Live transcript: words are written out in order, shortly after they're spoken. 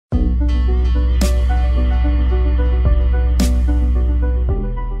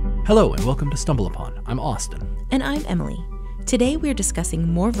Hello and welcome to Stumble Upon. I'm Austin. And I'm Emily. Today we're discussing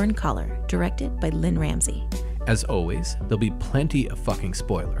Morvern, Callar, directed by Lynn Ramsey. As always, there'll be plenty of fucking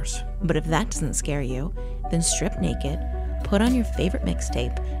spoilers. But if that doesn't scare you, then strip naked, put on your favorite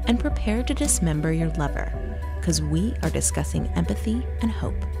mixtape, and prepare to dismember your lover, because we are discussing empathy and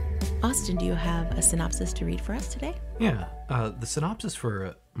hope. Austin, do you have a synopsis to read for us today? Yeah, the synopsis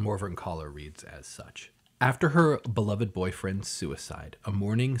for Morvern Callar reads as such. After her beloved boyfriend's suicide, a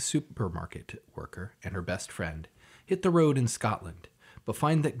morning supermarket worker and her best friend hit the road in Scotland, but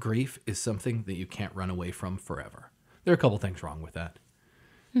find that grief is something that you can't run away from forever. There are a couple things wrong with that.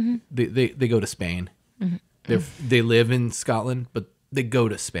 Mm-hmm. They go to Spain. Mm-hmm. They live in Scotland, but they go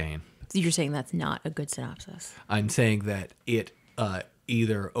to Spain. So you're saying that's not a good synopsis? I'm saying that it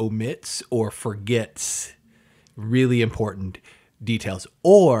either omits or forgets really important details,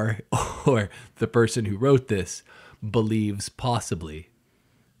 or the person who wrote this believes possibly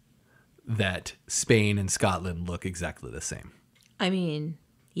that Spain and Scotland look exactly the same. I mean,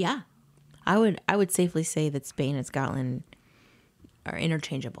 yeah. I would safely say that Spain and Scotland are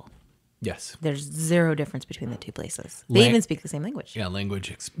interchangeable. Yes. There's zero difference between the two places. They even speak the same language. Yeah,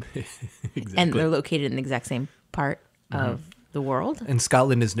 language. Exactly. And they're located in the exact same part of the world. And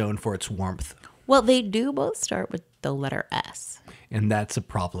Scotland is known for its warmth. Well, they do both start with the letter S. And that's a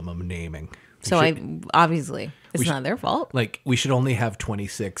problem of naming. Obviously, it's not their fault. Like, we should only have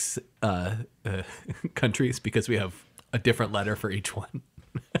 26 countries because we have a different letter for each one.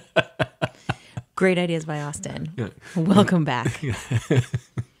 Great ideas by Austin. Yeah. Welcome back.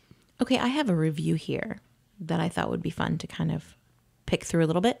 Okay, I have a review here that I thought would be fun to kind of pick through a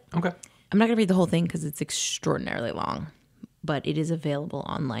little bit. Okay. I'm not going to read the whole thing because it's extraordinarily long, but it is available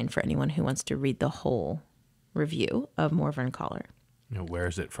online for anyone who wants to read the whole review of Morvern Callar. Where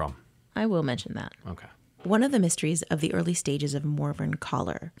is it from? I will mention that. Okay. One of the mysteries of the early stages of Morvern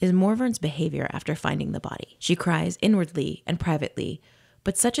Callar is Morvern's behavior after finding the body. She cries inwardly and privately,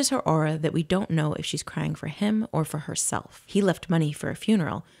 but such is her aura that we don't know if she's crying for him or for herself. He left money for a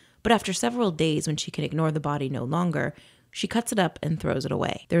funeral, but after several days when she can ignore the body no longer, she cuts it up and throws it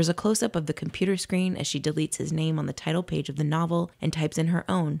away. There is a close-up of the computer screen as she deletes his name on the title page of the novel and types in her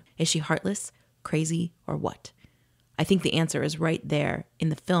own. Is she heartless, crazy, or what? I think the answer is right there in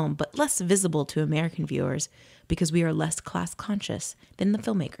the film, but less visible to American viewers because we are less class conscious than the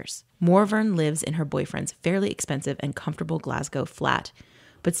filmmakers. Morvern lives in her boyfriend's fairly expensive and comfortable Glasgow flat,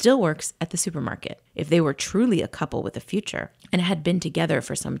 but still works at the supermarket. If they were truly a couple with a future and had been together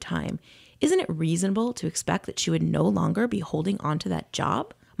for some time, isn't it reasonable to expect that she would no longer be holding on to that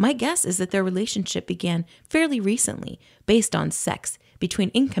job? My guess is that their relationship began fairly recently, based on sex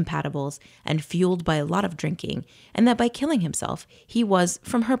between incompatibles and fueled by a lot of drinking, and that by killing himself, he was,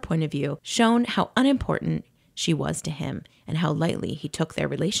 from her point of view, shown how unimportant she was to him and how lightly he took their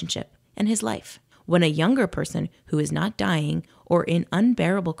relationship and his life. When a younger person who is not dying or in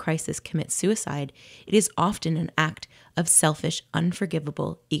unbearable crisis commits suicide, it is often an act of selfish,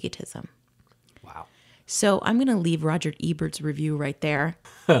 unforgivable egotism. Wow. So I'm going to leave Roger Ebert's review right there.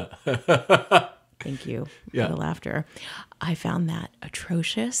 Thank you for the laughter. I found that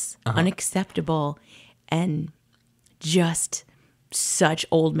atrocious, unacceptable, and just such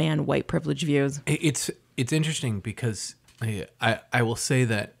old man white privilege views. It's interesting because I will say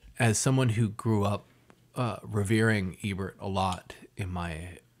that as someone who grew up revering Ebert a lot in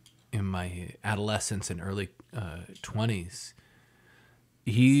my adolescence and early 20s,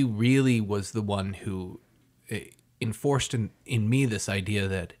 he really was the one who enforced in me this idea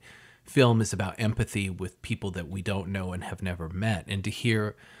that film is about empathy with people that we don't know and have never met. And to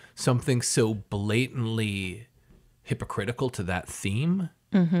hear something so blatantly hypocritical to that theme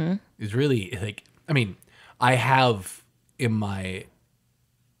is really like, I mean, I have in the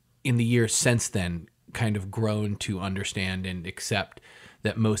years since then kind of grown to understand and accept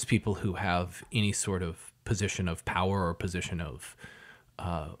that most people who have any sort of position of power or position of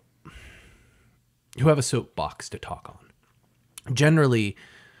who have a soapbox to talk on generally,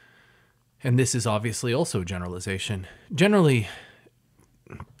 and this is obviously also a generalization, generally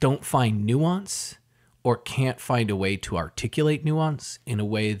don't find nuance or can't find a way to articulate nuance in a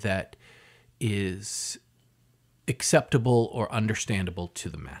way that is acceptable or understandable to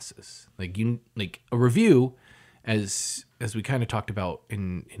the masses. Like a review, as we kind of talked about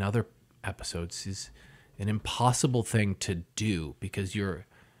in other episodes, is an impossible thing to do because you're,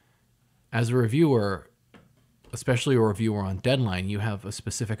 as a reviewer, especially a reviewer on deadline, you have a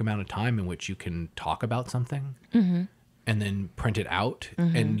specific amount of time in which you can talk about something and then print it out.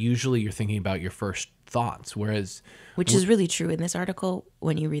 And usually you're thinking about your first thoughts, whereas... Which is really true in this article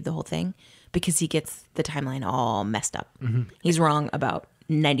when you read the whole thing, because he gets the timeline all messed up. He's wrong about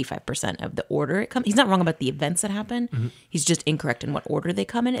 95% of the order it comes. He's not wrong about the events that happen. Mm-hmm. He's just incorrect in what order they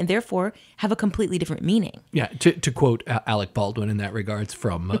come in, and therefore have a completely different meaning. Yeah, to quote Alec Baldwin in that regards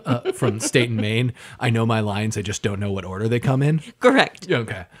from State and Maine, I know my lines, I just don't know what order they come in. Correct.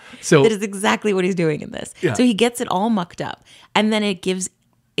 Okay, so That is exactly what he's doing in this. Yeah. So he gets it all mucked up, and then it gives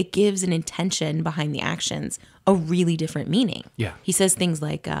an intention behind the actions a really different meaning. Yeah. He says things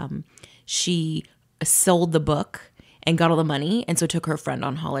like she sold the book and got all the money, and so took her friend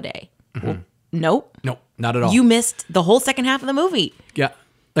on holiday. Well, nope. no, not at all. You missed the whole second half of the movie. Yeah,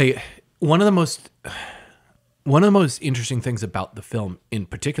 like one of the most interesting things about the film, in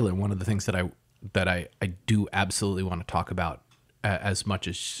particular, one of the things that I do absolutely want to talk about as much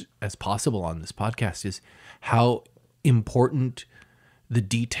as possible on this podcast is how important the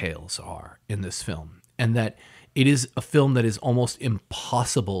details are in this film, and that it is a film that is almost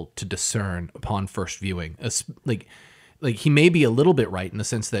impossible to discern upon first viewing. Like he may be a little bit right in the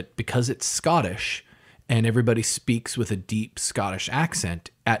sense that because it's Scottish and everybody speaks with a deep Scottish accent,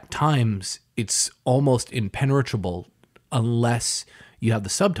 at times it's almost impenetrable unless you have the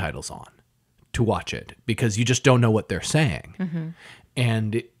subtitles on to watch it, because you just don't know what they're saying. Mm-hmm.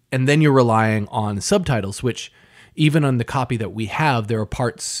 And then you're relying on subtitles, which even on the copy that we have, there are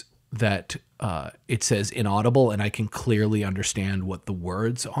parts that it says inaudible and I can clearly understand what the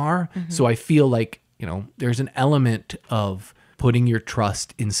words are. Mm-hmm. So I feel like, there's an element of putting your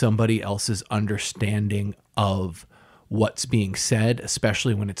trust in somebody else's understanding of what's being said,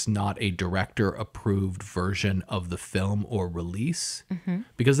 especially when it's not a director-approved version of the film or release. Mm-hmm.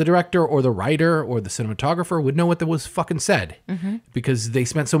 Because the director or the writer or the cinematographer would know what that was fucking said, because they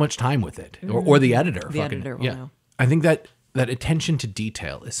spent so much time with it. Or the editor. The editor will know. I think that attention to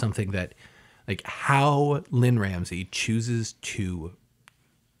detail is something that, like, how Lynn Ramsay chooses to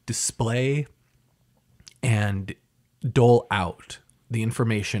display and dole out the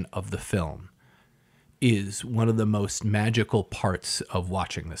information of the film is one of the most magical parts of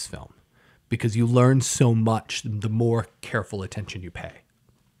watching this film, because you learn so much the more careful attention you pay.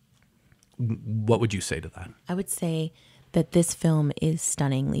 What would you say to that? I would say that this film is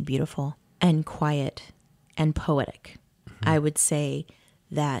stunningly beautiful and quiet and poetic. Mm-hmm. I would say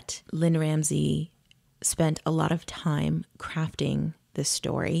that Lynn Ramsay spent a lot of time crafting this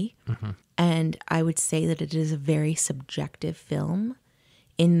story. Mm-hmm. And I would say that it is a very subjective film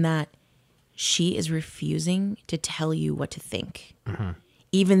in that she is refusing to tell you what to think. Mm-hmm.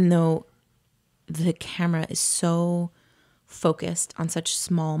 Even though the camera is so focused on such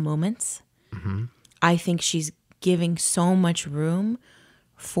small moments, mm-hmm. I think she's giving so much room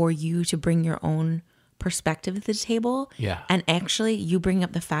for you to bring your own perspective to the table. Yeah. And actually, you bring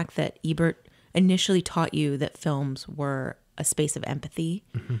up the fact that Ebert initially taught you that films were a space of empathy.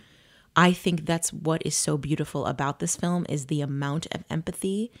 Mm-hmm. I think that's what is so beautiful about this film, is the amount of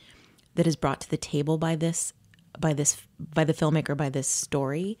empathy that is brought to the table by the filmmaker, by this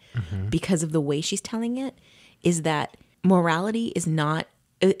story, mm-hmm. because of the way she's telling it. Is that morality is not,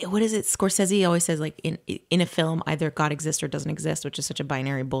 what is it? Scorsese always says, like, in a film, either God exists or doesn't exist, which is such a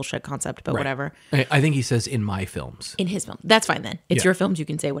binary bullshit concept, but right. Whatever. I think he says in my films. In his film. That's fine then. It's your films. You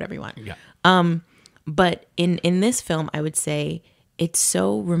can say whatever you want. Yeah. But in this film, I would say it's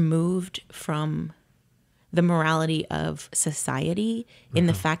so removed from the morality of society, mm-hmm. in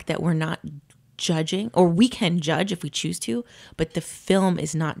the fact that we're not judging, or we can judge if we choose to, but the film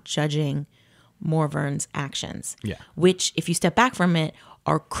is not judging Morvern's actions. Yeah. Which, if you step back from it,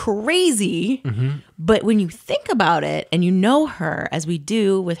 are crazy. Mm-hmm. But when you think about it and you know her, as we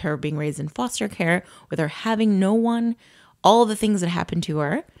do, with her being raised in foster care, with her having no one, all the things that happened to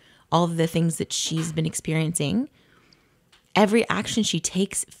her, all of the things that she's been experiencing, every action she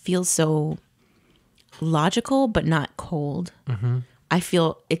takes feels so logical but not cold. Mm-hmm. I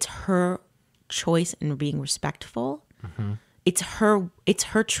feel it's her choice in being respectful. Mm-hmm. It's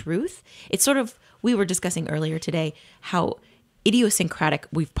her truth. It's sort of, we were discussing earlier today how idiosyncratic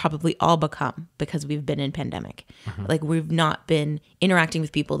we've probably all become because we've been in pandemic. Mm-hmm. Like, we've not been interacting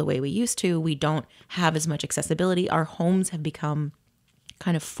with people the way we used to. We don't have as much accessibility. Our homes have become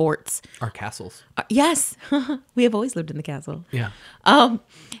kind of forts. Our castles. Yes. We have always lived in the castle. Yeah.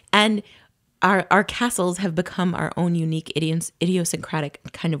 And our castles have become our own unique idiosyncratic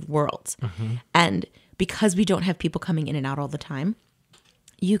kind of worlds. Mm-hmm. And because we don't have people coming in and out all the time,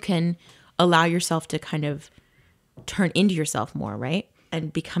 you can allow yourself to kind of turn into yourself more, right?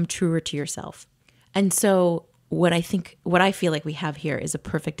 And become truer to yourself. And so what I feel like we have here is a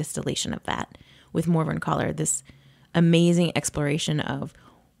perfect distillation of that with Morvern Callar, this amazing exploration of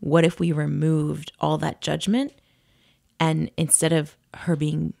what if we removed all that judgment, and instead of her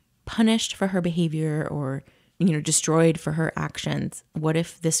being punished for her behavior or destroyed for her actions. What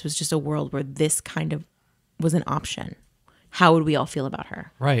if this was just a world where this kind of was an option? How would we all feel about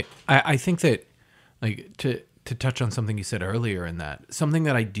her? Right. I think that, like, to touch on something you said earlier in that, something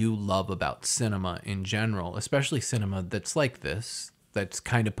that I do love about cinema in general, especially cinema that's like this, that's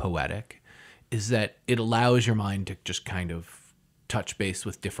kind of poetic, is that it allows your mind to just kind of touch base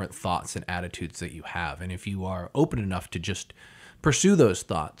with different thoughts and attitudes that you have. And if you are open enough to just pursue those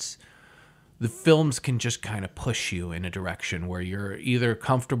thoughts, the films can just kind of push you in a direction where you're either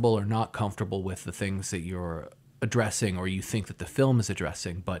comfortable or not comfortable with the things that you're addressing or you think that the film is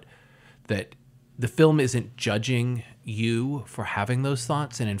addressing, but that the film isn't judging you for having those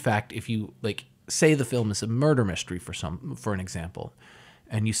thoughts. And in fact, if you, like, say the film is a murder mystery for an example,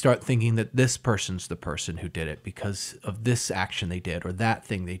 and you start thinking that this person's the person who did it because of this action they did or that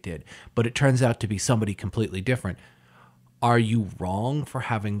thing they did, but it turns out to be somebody completely different, are you wrong for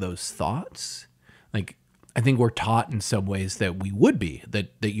having those thoughts? Like, I think we're taught in some ways that we would be, that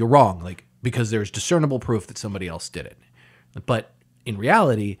you're wrong, like, because there's discernible proof that somebody else did it. But in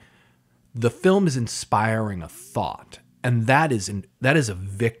reality, the film is inspiring a thought, and that is a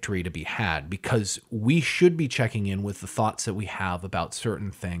victory to be had, because we should be checking in with the thoughts that we have about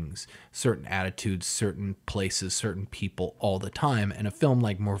certain things, certain attitudes, certain places, certain people all the time. And a film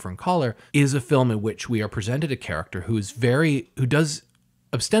like Morvern Callar is a film in which we are presented a character who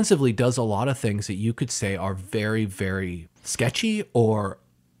ostensibly does a lot of things that you could say are very, very sketchy or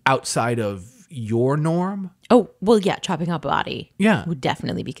outside of your norm. Oh, well, yeah, chopping up a body Yeah. would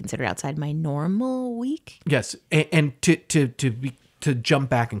definitely be considered outside my normal week. Yes, and to jump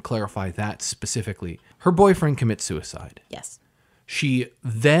back and clarify that specifically, her boyfriend commits suicide. Yes. She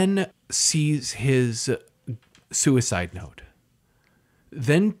then sees his suicide note,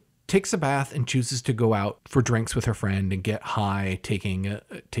 then takes a bath and chooses to go out for drinks with her friend and get high, taking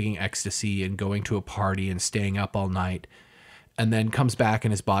ecstasy and going to a party and staying up all night. And then comes back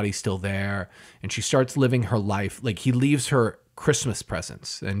and his body's still there. And she starts living her life. Like, he leaves her Christmas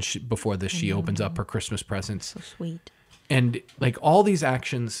presents. And before this, she opens up her Christmas presents. So sweet. And, like, all these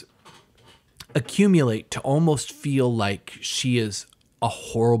actions accumulate to almost feel like she is a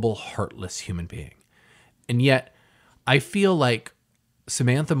horrible, heartless human being. And yet, I feel like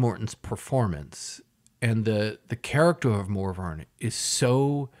Samantha Morton's performance and the character of Morvern is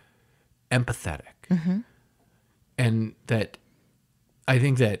so empathetic. Mm-hmm. And that I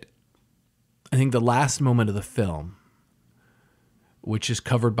think the last moment of the film, which is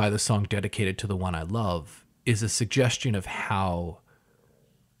covered by the song dedicated to the one I love, is a suggestion of how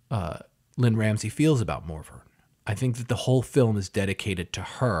Lynn Ramsey feels about Morvern. I think that the whole film is dedicated to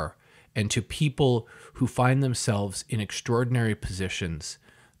her and to people who find themselves in extraordinary positions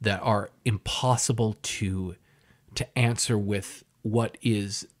that are impossible to answer with what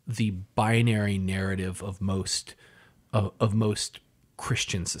is the binary narrative of most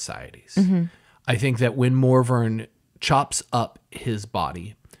Christian societies. Mm-hmm. I think that when Morvern chops up his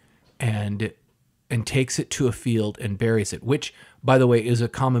body and takes it to a field and buries it, which, by the way, is a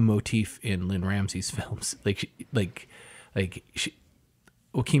common motif in Lynn Ramsey's films.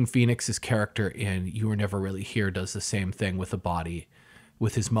 Joaquin Phoenix's character in You Were Never Really Here does the same thing with a body,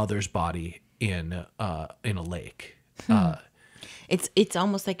 with his mother's body in a lake. It's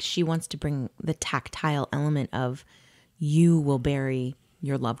almost like she wants to bring the tactile element of, you will bury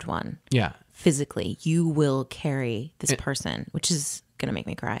your loved one. Yeah. Physically, you will carry this person, which is going to make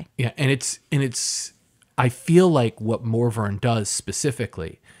me cry. Yeah. And it's, I feel like what Morvern does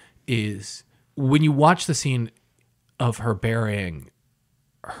specifically is when you watch the scene of her burying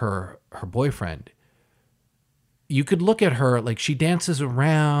her boyfriend, you could look at her like she dances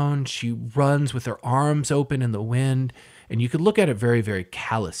around, she runs with her arms open in the wind, and you could look at it very, very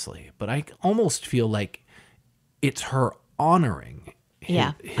callously. But I almost feel like it's her honoring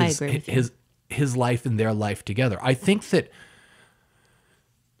I agree with you. his life and their life together. I think that,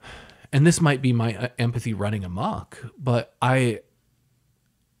 and this might be my empathy running amok, but I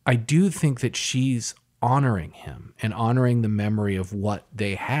do think that she's honoring him and honoring the memory of what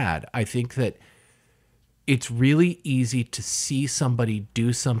they had. I think that it's really easy to see somebody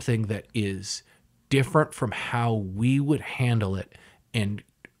do something that is different from how we would handle it and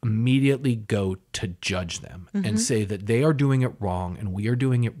immediately go to judge them and say that they are doing it wrong and we are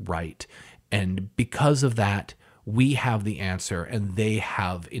doing it right. And because of that, we have the answer and they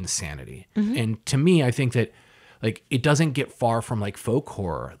have insanity. And to me, I think that, like, it doesn't get far from like folk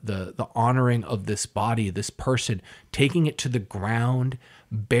horror, the honoring of this body, this person, taking it to the ground,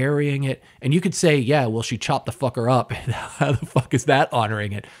 burying it. And you could say, yeah, well, she chopped the fucker up. How the fuck is that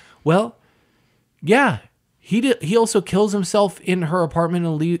honoring it? Well, yeah, He also kills himself in her apartment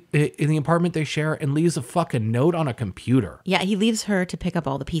and in the apartment they share, and leaves a fucking note on a computer. Yeah, he leaves her to pick up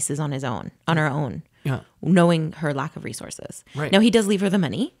all the pieces on her own. Yeah. Knowing her lack of resources. Right. Now, he does leave her the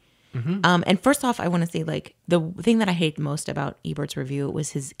money. And first off, I want to say, like, the thing that I hate most about Ebert's review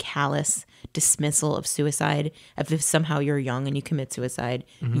was his callous dismissal of suicide. If somehow you're young and you commit suicide,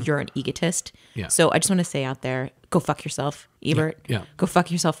 you're an egotist. Yeah. So I just want to say out there, go fuck yourself, Ebert. Yeah. Go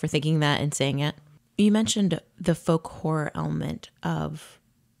fuck yourself for thinking that and saying it. You mentioned the folk horror element of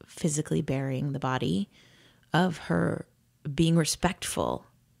physically burying the body, of her being respectful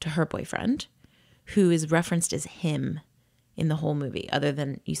to her boyfriend, who is referenced as him in the whole movie, other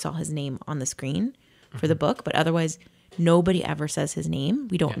than you saw his name on the screen for the book, but otherwise nobody ever says his name.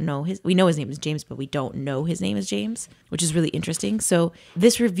 We don't know we know his name is James, but we don't know his name is James, which is really interesting. So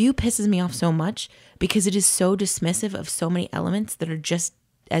this review pisses me off so much because it is so dismissive of so many elements that are just,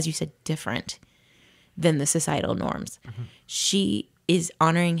 as you said, different than the societal norms. She is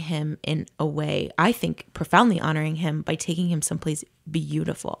honoring him in a way, I think profoundly honoring him by taking him someplace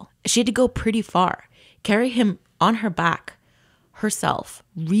beautiful. She had to go pretty far, carry him on her back herself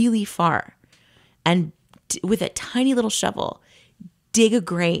really far, and with a tiny little shovel dig a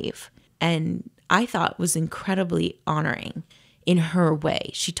grave, and I thought was incredibly honoring in her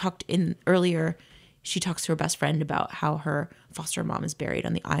way. She talked she talks to her best friend about how her foster mom is buried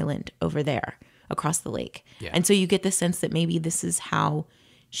on the island over there across the lake. Yeah. And so you get the sense that maybe this is how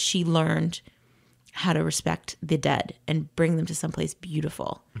she learned how to respect the dead and bring them to someplace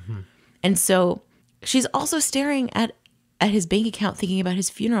beautiful. And so she's also staring at his bank account, thinking about his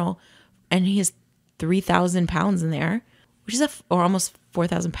funeral, and he has 3,000 pounds in there, which is or almost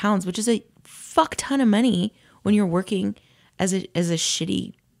 4,000 pounds, which is a fuck ton of money when you're working as a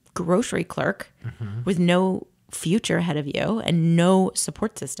shitty grocery clerk with no future ahead of you and no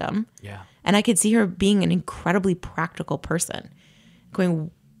support system. Yeah. And I could see her being an incredibly practical person,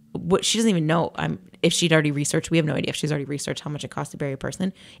 going, what she doesn't even know. If she'd already researched, we have no idea if she's already researched how much it costs to bury a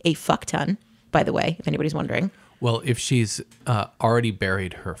person. A fuck ton, by the way, if anybody's wondering. Well, if she's already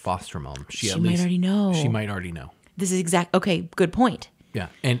buried her foster mom, she might already know. She might already know. This is okay, good point. Yeah,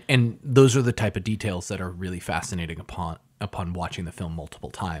 and those are the type of details that are really fascinating upon watching the film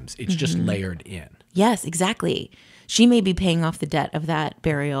multiple times. It's just layered in. Yes, exactly. She may be paying off the debt of that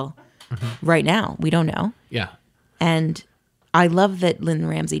burial right now. We don't know. Yeah. And I love that Lynn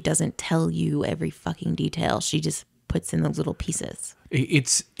Ramsey doesn't tell you every fucking detail. She just puts in those little pieces.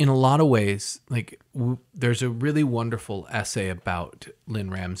 It's in a lot of ways, like there's a really wonderful essay about Lynn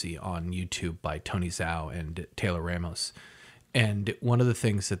Ramsey on YouTube by Tony Zhao and Taylor Ramos. And one of the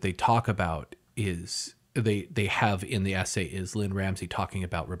things that they talk about is they have in the essay is Lynn Ramsey talking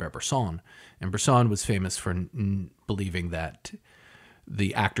about Robert Bresson. And Bresson was famous for believing that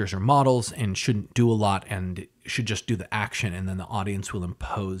the actors are models and shouldn't do a lot and should just do the action, and then the audience will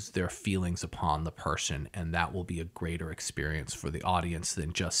impose their feelings upon the person, and that will be a greater experience for the audience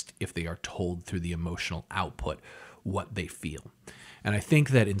than just if they are told through the emotional output what they feel. And I think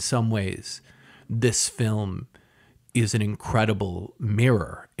that in some ways this film is an incredible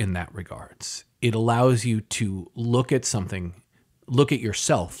mirror in that regards. It allows you to look at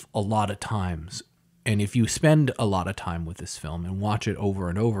yourself a lot of times. And if you spend a lot of time with this film and watch it over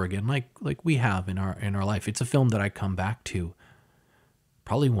and over again, like we have in our life, it's a film that I come back to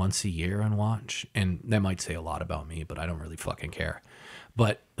probably once a year and watch. And that might say a lot about me, but I don't really fucking care.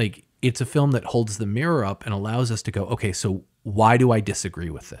 But like, it's a film that holds the mirror up and allows us to go, okay, so why do I disagree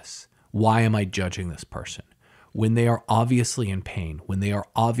with this? Why am I judging this person? When they are obviously in pain, when they are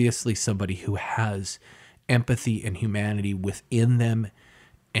obviously somebody who has empathy and humanity within them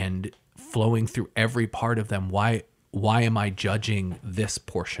and flowing through every part of them, why am I judging this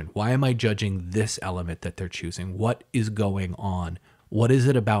portion? Why am I judging this element that they're choosing? What is going on? What is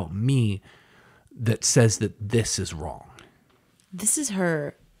it about me that says that this is wrong? This is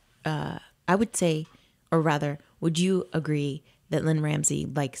her, I would say, or rather, would you agree that Lynn Ramsey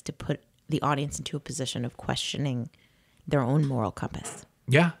likes to put the audience into a position of questioning their own moral compass?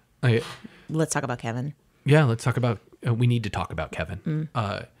 Yeah. Let's talk about Kevin. Yeah, let's talk about, we need to talk about Kevin.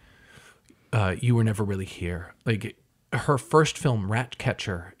 You Were Never Really Here. Like her first film,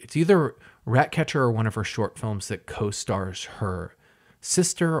 Ratcatcher, it's either Ratcatcher or one of her short films that co-stars her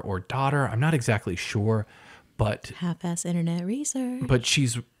sister or daughter. I'm not exactly sure, but half-ass internet research. But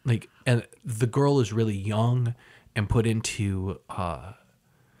she's like, and the girl is really young and put into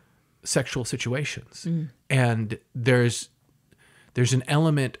sexual situations. And there's an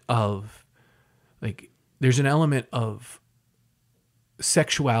element of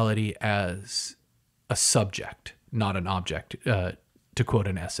sexuality as a subject, not an object, to quote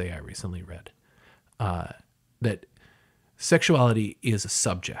an essay I recently read. that sexuality is a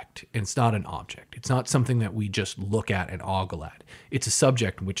subject. It's not an object. It's not something that we just look at and ogle at. It's a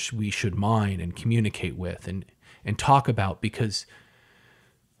subject which we should mine and communicate with and talk about, because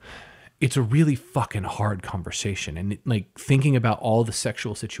it's a really fucking hard conversation. And like thinking about all the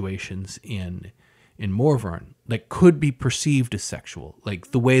sexual situations in Morvern that could be perceived as sexual,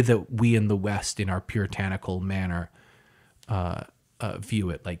 like the way that we in the West in our puritanical manner view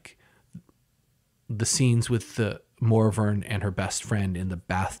it, like the scenes with the Morvern and her best friend in the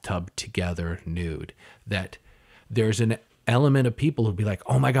bathtub together nude, that there's an element of people who'd be like,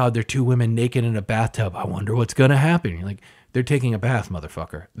 oh my God, they're two women naked in a bathtub. I wonder what's going to happen. You're like, they're taking a bath,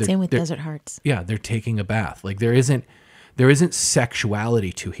 motherfucker. Same with Desert Hearts. Yeah, they're taking a bath. Like there isn't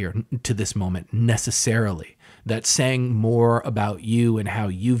sexuality to this moment necessarily. That's saying more about you and how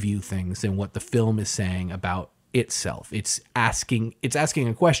you view things than what the film is saying about itself. It's asking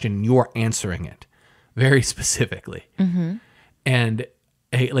a question and you're answering it very specifically. Mm-hmm. And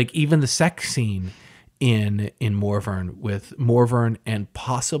like even the sex scene in Morvern with Morvern and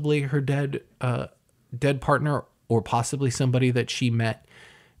possibly her dead partner, or possibly somebody that she met,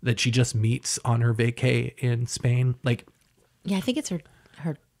 that she just meets on her vacay in Spain. Like, yeah, I think it's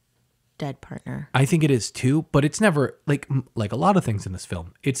her dead partner. I think it is too, but it's never like a lot of things in this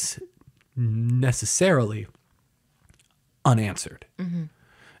film. It's necessarily unanswered. Mm-hmm.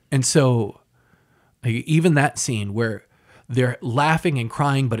 And so like, even that scene where they're laughing and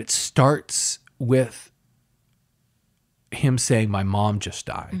crying, but it starts with him saying, my mom just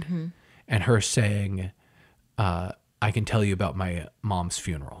died. Mm-hmm. And her saying, I can tell you about my mom's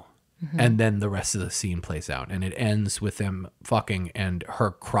funeral. Mm-hmm. And then the rest of the scene plays out. And it ends with them fucking and her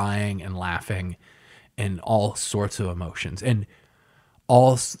crying and laughing and all sorts of emotions. And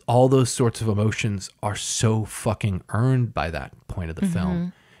all those sorts of emotions are so fucking earned by that point of the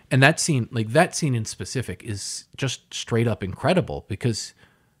film. And that scene in specific is just straight up incredible because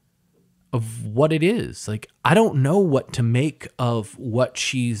of what it is. Like, I don't know what to make of what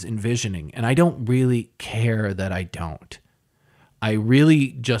she's envisioning, and I don't really care that I don't. I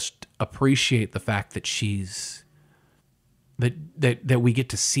really just appreciate the fact that that we get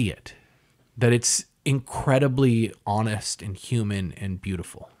to see it, that it's incredibly honest and human and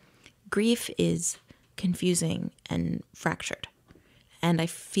beautiful. Grief is confusing and fractured. And I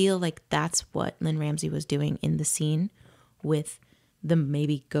feel like that's what Lynn Ramsey was doing in the scene with the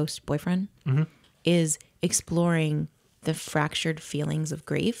maybe ghost boyfriend, mm-hmm. is exploring the fractured feelings of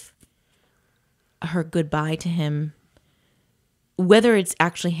grief. Her goodbye to him, whether it's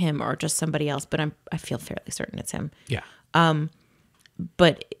actually him or just somebody else, but I feel fairly certain it's him. Yeah.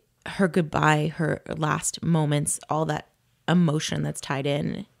 But her goodbye, her last moments, all that emotion that's tied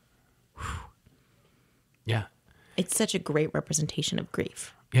in. Yeah. It's such a great representation of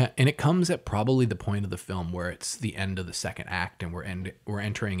grief. Yeah, and it comes at probably the point of the film where it's the end of the second act and we're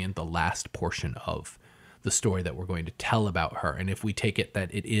entering in the last portion of the story that we're going to tell about her. And if we take it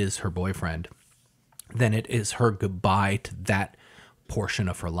that it is her boyfriend, then it is her goodbye to that portion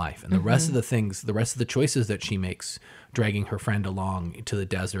of her life. And the rest of the things, the rest of the choices that she makes, dragging her friend along to the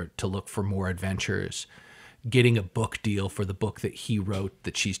desert to look for more adventures, getting a book deal for the book that he wrote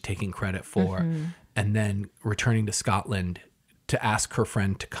that she's taking credit for, and then returning to Scotland to ask her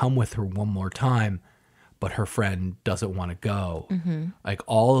friend to come with her one more time, but her friend doesn't want to go. Like,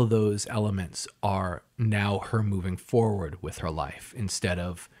 all of those elements are now her moving forward with her life instead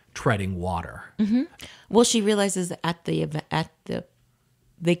of treading water. Well, she realizes that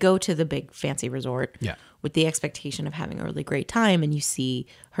they go to the big fancy resort with the expectation of having a really great time, and you see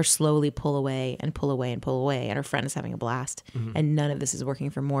her slowly pull away and pull away and pull away, and her friend is having a blast, and none of this is working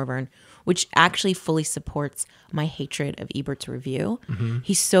for Morvern, which actually fully supports my hatred of Ebert's review.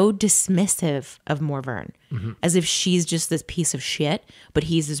 He's so dismissive of Morvern, as if she's just this piece of shit, but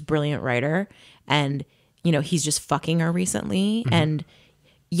he's this brilliant writer, and he's just fucking her recently, and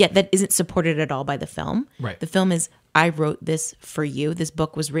yet that isn't supported at all by the film. Right. The film is, I wrote this for you. This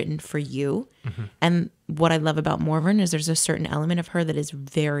book was written for you. And what I love about Morvern is there's a certain element of her that is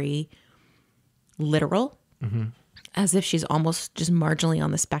very literal, as if she's almost just marginally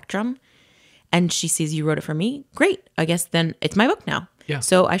on the spectrum. And she sees, you wrote it for me. Great. I guess then it's my book now. Yeah.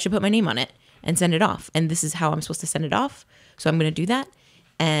 So I should put my name on it and send it off. And this is how I'm supposed to send it off. So I'm going to do that.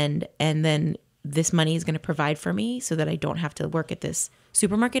 And then this money is going to provide for me so that I don't have to work at this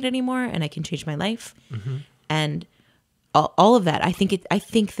supermarket anymore, and I can change my life. And all of that, I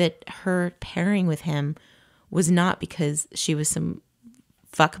think that her pairing with him was not because she was some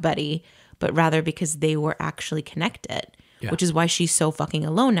fuck buddy, but rather because they were actually connected, which is why she's so fucking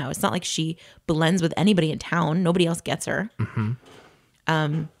alone now. It's not like she blends with anybody in town. Nobody else gets her.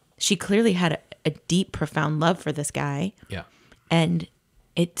 She clearly had a deep, profound love for this guy. Yeah. And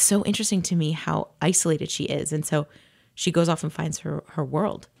it's so interesting to me how isolated she is. And so she goes off and finds her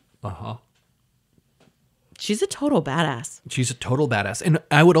world. Uh-huh. She's a total badass. She's a total badass. And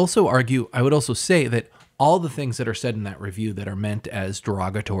I would also say that all the things that are said in that review that are meant as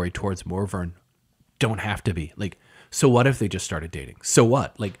derogatory towards Morvern don't have to be. Like, so what if they just started dating? So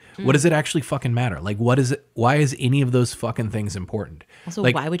what? Like, what does it actually fucking matter? Like, what is it? Why is any of those fucking things important? Also,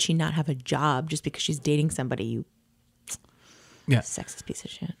 like, why would she not have a job just because she's dating somebody? You sexist piece of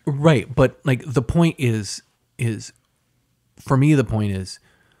shit. Right. But like the point is for me, the point is,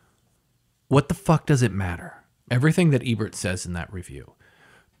 what the fuck does it matter? Everything that Ebert says in that review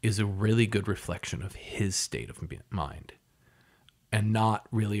is a really good reflection of his state of mind and not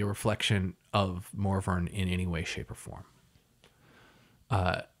really a reflection of Morvern in any way, shape, or form.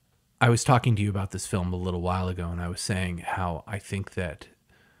 I was talking to you about this film a little while ago, and I was saying how I think that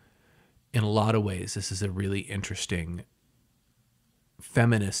in a lot of ways, this is a really interesting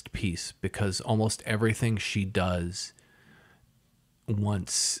feminist piece because almost everything she does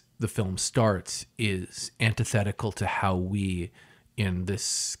once the film starts is antithetical to how we in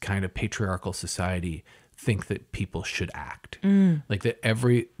this kind of patriarchal society think that people should act. Like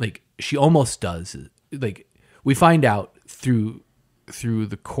that she almost does. Like we find out through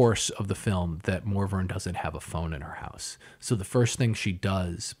the course of the film that Morvern doesn't have a phone in her house. So the first thing she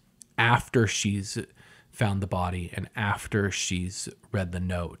does after she's found the body and after she's read the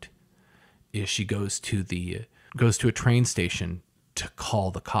note is she goes to a train station to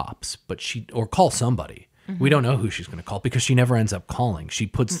call the cops, or call somebody. We don't know who she's going to call because she never ends up calling. She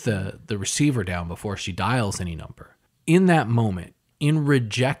puts the receiver down before she dials any number. In that moment, in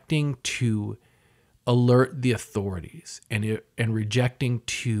rejecting to alert the authorities and rejecting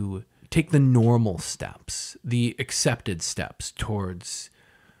to take the normal steps, the accepted steps towards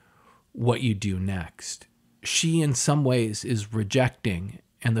what you do next, she in some ways is rejecting,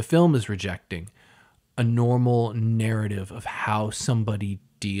 and the film is rejecting, a normal narrative of how somebody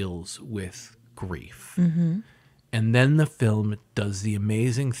deals with grief. And then the film does the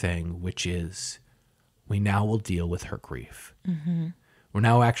amazing thing, which is we now will deal with her grief. We're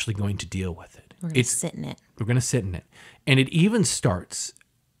now actually going to deal with it. We're going to sit in it. We're going to sit in it. And it even starts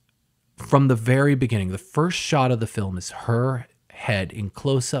from the very beginning. The first shot of the film is her head in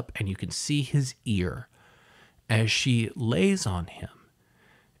close up, and you can see his ear as she lays on him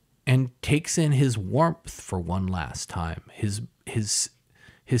and takes in his warmth for one last time, his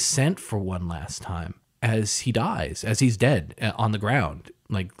scent for one last time as he dies, as he's dead on the ground,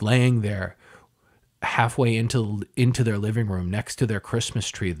 like laying there halfway into their living room next to their Christmas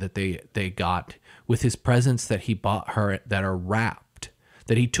tree that they got with his presents that he bought her that are wrapped,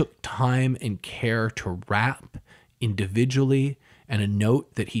 that he took time and care to wrap individually, and a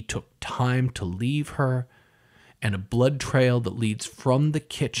note that he took time to leave her, and a blood trail that leads from the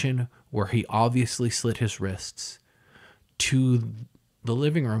kitchen where he obviously slit his wrists to the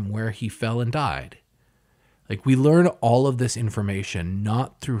living room where he fell and died. Like, we learn all of this information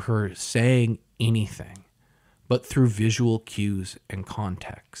not through her saying anything, but through visual cues and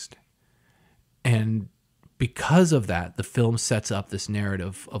context. And because of that, the film sets up this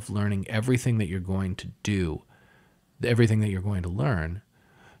narrative of learning everything that you're going to do, everything that you're going to learn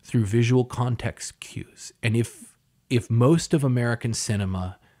through visual context cues. And if most of American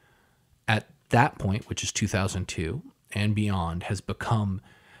cinema at that point, which is 2002 and beyond, has become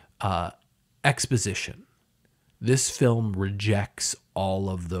exposition, this film rejects all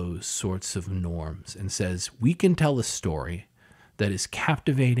of those sorts of norms and says we can tell a story that is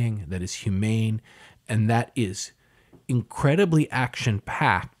captivating, that is humane, and that is incredibly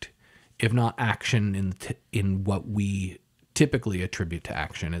action-packed, if not action in what we typically attribute to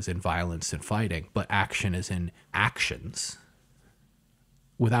action as in violence and fighting, but action as in actions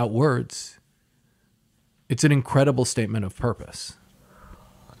without words. It's an incredible statement of purpose.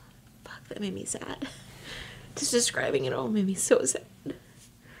 Fuck, that made me sad. Just describing it all made me so sad.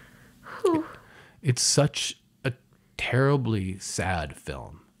 Whew. It's such a terribly sad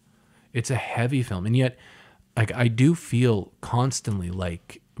film. It's a heavy film, and yet like I do feel constantly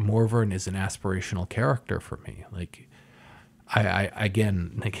like Morvern is an aspirational character for me. Like I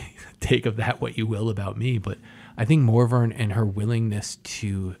again, like, take of that what you will about me, but I think Morvern and her willingness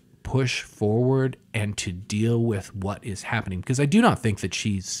to push forward and to deal with what is happening, because I do not think that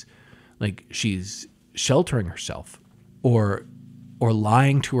she's sheltering herself or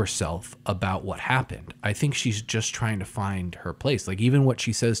lying to herself about what happened. I think she's just trying to find her place. Like, even what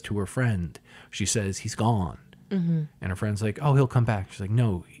she says to her friend, she says, he's gone. And her friend's like, oh, he'll come back. She's like,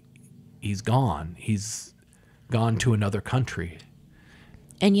 no, he's gone. He's gone to another country.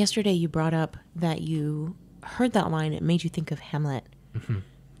 And yesterday you brought up that you heard that line. It made you think of Hamlet,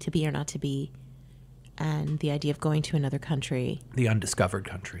 to be or not to be, and the idea of going to another country. The undiscovered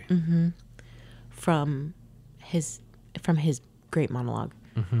country. From his great monologue,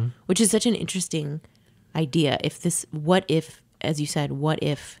 which is such an interesting idea. What if, as you said, what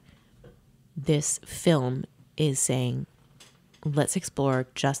if this film is saying, let's explore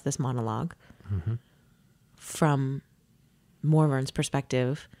just this monologue from Morvern's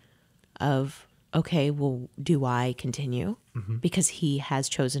perspective of, okay, well, do I continue? Because he has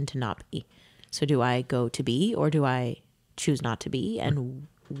chosen to not be. So do I go to be, or do I choose not to be? And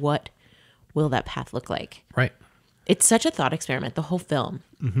what will that path look like? Right. It's such a thought experiment. The whole film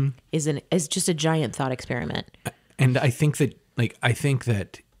is just a giant thought experiment. And I think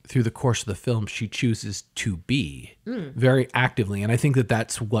that through the course of the film, she chooses to be very actively. And I think that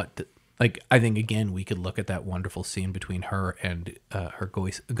that's what, I think, again, we could look at that wonderful scene between her and her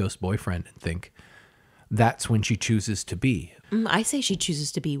ghost boyfriend and think that's when she chooses to be. I say she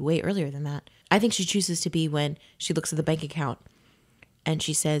chooses to be way earlier than that. I think she chooses to be when she looks at the bank account and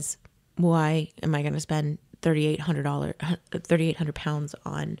she says, why am I going to spend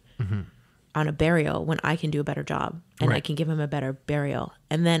 £3,800 on a burial when I can do a better job and I can give him a better burial,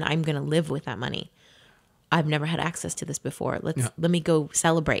 and then I'm going to live with that money. I've never had access to this before. Let me go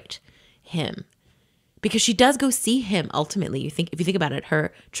celebrate him, because she does go see him ultimately. If you think about it,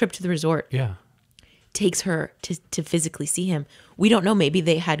 her trip to the resort takes her to physically see him. We don't know. Maybe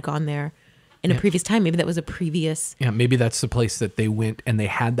they had gone there in a previous time. Maybe that was a previous. Yeah, maybe that's the place that they went and they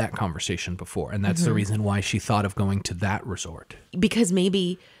had that conversation before. And that's the reason why she thought of going to that resort. Because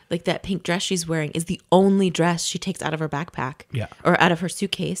maybe like that pink dress she's wearing is the only dress she takes out of her backpack or out of her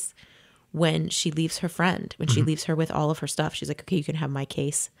suitcase when she leaves her friend, when she leaves her with all of her stuff. She's like, okay, you can have my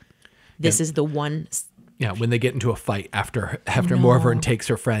case. This is the one. Yeah, when they get into a fight after Morvern takes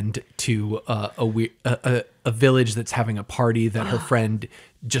her friend to a village that's having a party that her friend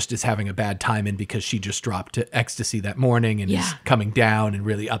just is having a bad time in because she just dropped to ecstasy that morning and is coming down and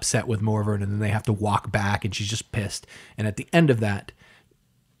really upset with Morvern, and then they have to walk back and she's just pissed. And at the end of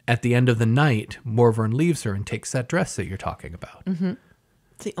the night, Morvern leaves her and takes that dress that you're talking about.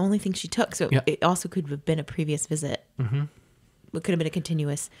 It's the only thing she took. So it also could have been a previous visit. It could have been a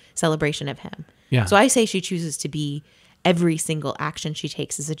continuous celebration of him. Yeah. So I say she chooses to be. Every single action she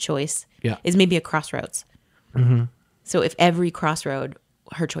takes is a choice. Yeah. Is maybe a crossroads. So if every crossroad,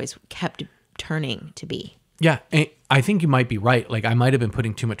 her choice kept turning to be. Yeah, I think you might be right. Like, I might have been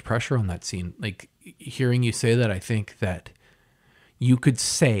putting too much pressure on that scene. Like, hearing you say that, I think that you could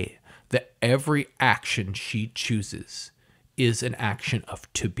say that every action she chooses is an action of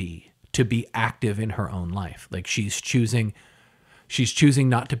to be active in her own life. Like, she's choosing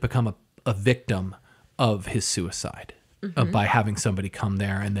not to become a victim of his suicide by having somebody come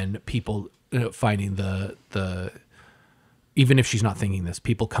there, and then people finding the even if she's not thinking this,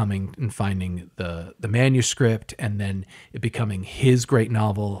 people coming and finding the manuscript, and then it becoming his great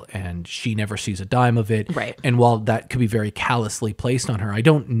novel, and she never sees a dime of it. Right. And while that could be very callously placed on her, I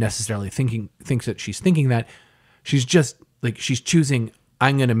don't necessarily think that she's thinking that. She's just like, she's choosing,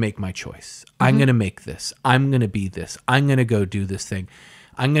 I'm going to make my choice. I'm going to make this. I'm going to be this. I'm going to go do this thing.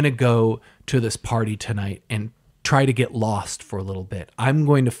 I'm going to go to this party tonight and try to get lost for a little bit. I'm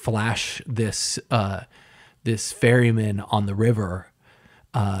going to flash this ferryman on the river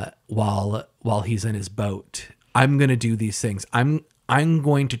while he's in his boat. I'm going to do these things. I'm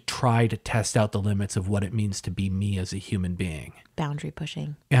going to try to test out the limits of what it means to be me as a human being. Boundary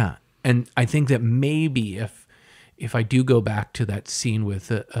pushing. Yeah. And I think that maybe if I do go back to that scene with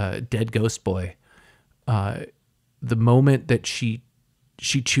a dead ghost boy, the moment that she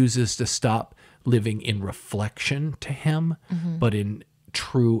chooses to stop living in reflection to him, but in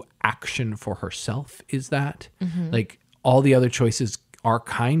true action for herself, is that like all the other choices are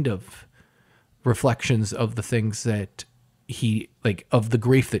kind of reflections of the things that of the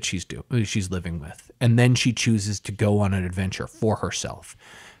grief that she's living with, and then she chooses to go on an adventure for herself.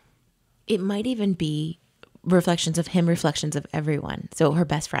 It might even be reflections of him, reflections of everyone. So her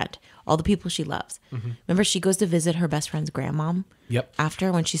best friend, all the people she loves. Remember, she goes to visit her best friend's grandmom. Yep.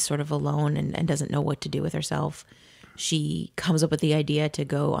 After, when she's sort of alone and doesn't know what to do with herself, she comes up with the idea to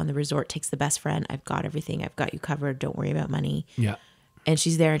go on the resort, takes the best friend. I've got everything. I've got you covered. Don't worry about money. Yeah. And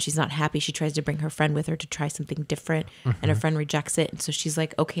she's there and she's not happy. She tries to bring her friend with her to try something different, and her friend rejects it. And so she's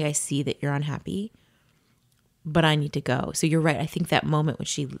like, okay, I see that you're unhappy, but I need to go. So you're right. I think that moment when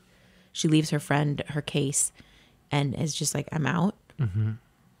she leaves her friend her case and is just like, I'm out, and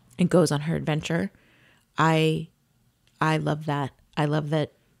goes on her adventure. I love that. I love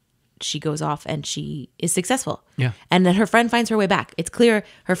that she goes off and she is successful. Yeah. And then her friend finds her way back. It's clear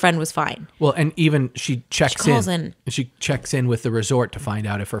her friend was fine. Well, and even she calls in. She checks in with the resort to find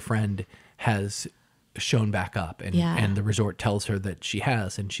out if her friend has shown back up. And the resort tells her that she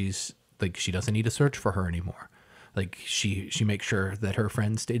has, and she's like, she doesn't need to search for her anymore. Like she makes sure that her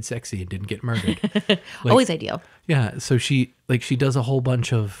friend stayed sexy and didn't get murdered. Always ideal. Yeah. So she does a whole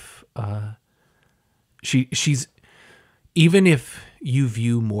bunch of, she's, even if you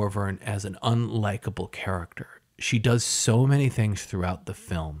view Morvern as an unlikable character, she does so many things throughout the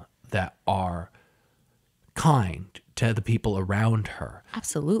film that are kind to the people around her.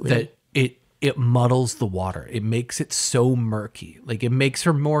 Absolutely. That it muddles the water. It makes it so murky. Like, it makes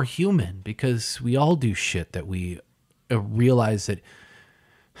her more human, because we all do shit that we realize that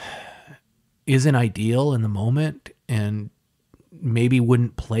isn't ideal in the moment and maybe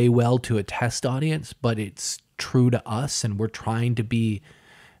wouldn't play well to a test audience, but it's true to us, and we're trying to be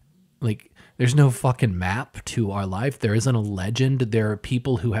like, there's no fucking map to our life. There isn't a legend. There are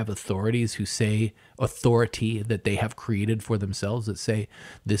people who have authorities who say authority that they have created for themselves that say,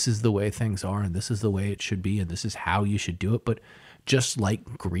 this is the way things are, and this is the way it should be, and this is how you should do it. But just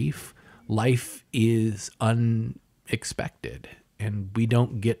like grief, life is unexpected, and we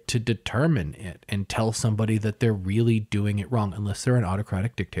don't get to determine it and tell somebody that they're really doing it wrong, unless they're an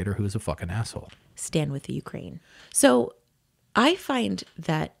autocratic dictator who is a fucking asshole. Stand with the Ukraine. So I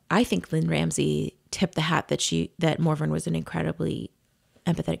think Lynn Ramsey tipped the hat that Morvern was an incredibly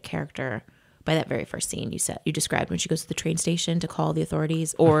empathetic character by that very first scene you described, when she goes to the train station to call the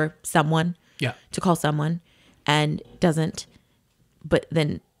authorities or someone. Yeah. To call someone, and doesn't, but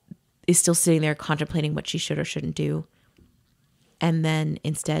then is still sitting there contemplating what she should or shouldn't do, and then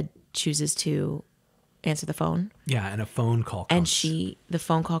instead chooses to answer the phone. Yeah, and a phone call comes. And the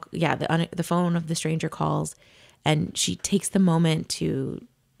phone of the stranger calls, and she takes the moment to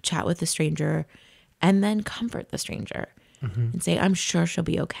chat with the stranger and then comfort the stranger and say, I'm sure she'll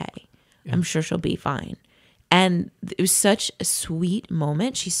be okay. Yeah. I'm sure she'll be fine. And it was such a sweet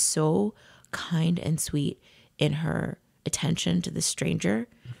moment. She's so kind and sweet in her attention to the stranger,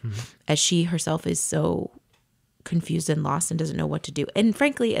 as she herself is so confused and lost and doesn't know what to do. And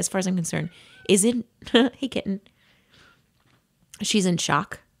frankly, as far as I'm concerned, hey kitten, she's in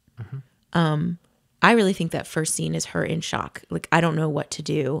shock. I really think that first scene is her in shock. Like, I don't know what to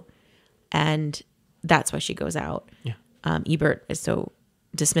do. And that's why she goes out. Yeah. Ebert is so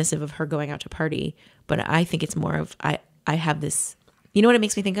dismissive of her going out to party. But I think it's more of, I have this, you know what it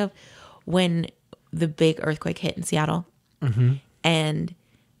makes me think of? When the big earthquake hit in Seattle. And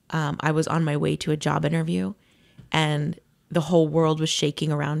I was on my way to a job interview, and the whole world was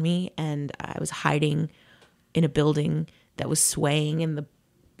shaking around me, and I was hiding in a building that was swaying, and the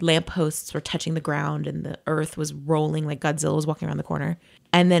lampposts were touching the ground, and the earth was rolling like Godzilla was walking around the corner.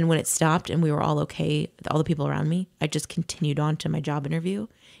 And then when it stopped and we were all okay, all the people around me, I just continued on to my job interview,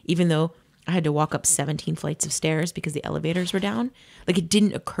 even though I had to walk up 17 flights of stairs because the elevators were down. Like, it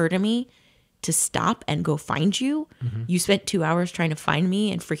didn't occur to me to stop and go find you. You spent 2 hours trying to find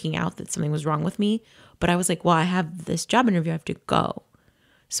me and freaking out that something was wrong with me. But I was like, well, I have this job interview, I have to go,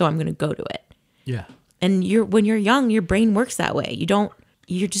 so I'm going to go to it. Yeah. And when you're young, your brain works that way.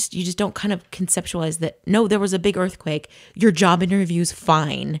 You just don't kind of conceptualize that, no, there was a big earthquake. Your job interview's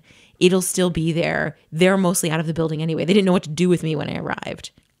fine. It'll still be there. They're mostly out of the building anyway. They didn't know what to do with me when I arrived.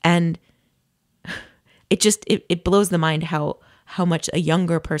 And it blows the mind how much a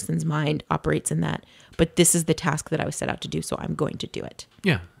younger person's mind operates in that. But this is the task that I was set out to do, so I'm going to do it.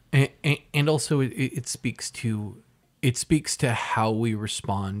 Yeah. And also it speaks to how we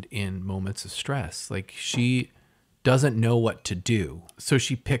respond in moments of stress. Like, she doesn't know what to do, so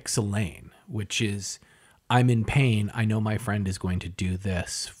she picks a lane, which is, I'm in pain. I know my friend is going to do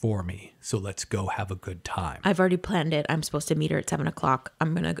this for me, so let's go have a good time. I've already planned it. I'm supposed to meet her at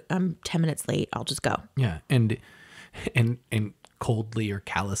 7:00. I'm 10 minutes late. I'll just go. Yeah, and coldly or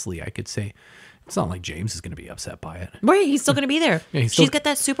callously, I could say, it's not like James is going to be upset by it. Right, he's still going to be there. Yeah, she's got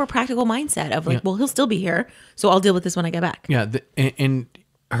that super practical mindset of like, well, he'll still be here, so I'll deal with this when I get back. Yeah, and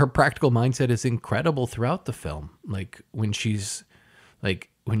her practical mindset is incredible throughout the film. Like, when she's like,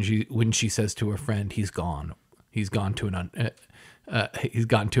 when she says to her friend, he's gone to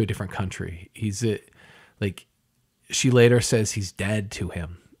a different country. He's like, she later says he's dead to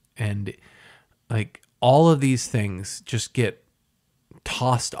him, and like, all of these things just get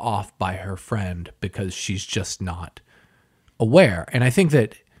tossed off by her friend because she's just not aware. And I think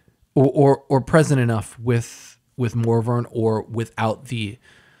that, or present enough with Morvern, or without the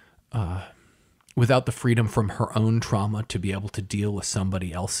without the freedom from her own trauma to be able to deal with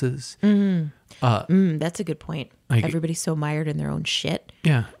somebody else's. That's a good point. Like- Everybody's so mired in their own shit.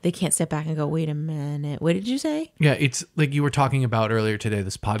 Yeah. They can't step back and go, wait a minute. What did you say? Yeah, it's like you were talking about earlier today,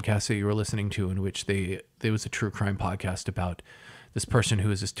 this podcast that you were listening to, in which there was a true crime podcast about this person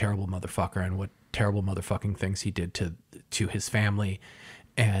who is this terrible motherfucker and what terrible motherfucking things he did to his family,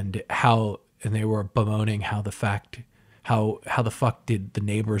 and they were bemoaning how the fuck did the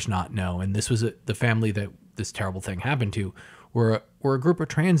neighbors not know? And this was the family that this terrible thing happened to were a group of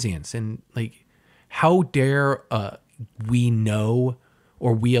transients, and like, how dare we know,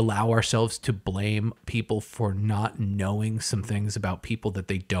 or we allow ourselves to blame people for not knowing some things about people that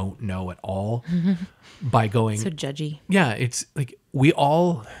they don't know at all by going So judgy. Yeah, it's like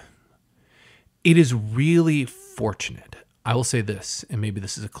it is really fortunate. I will say this, and maybe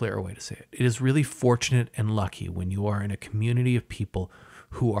this is a clearer way to say it. It is really fortunate and lucky when you are in a community of people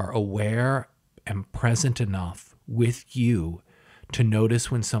who are aware and present enough with you to notice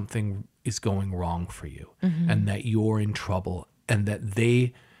when something is going wrong for you, and that you're in trouble, and that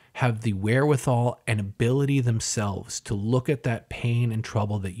they have the wherewithal and ability themselves to look at that pain and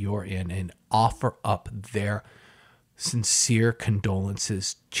trouble that you're in and offer up their sincere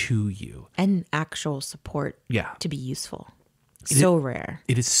condolences to you. And actual support Yeah. to be useful. So rare.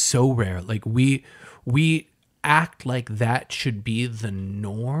 It is so rare. Like we act like that should be the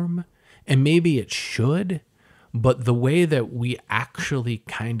norm, and maybe it should, but the way that we actually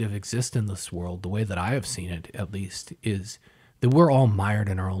kind of exist in this world, the way that I have seen it at least, is that we're all mired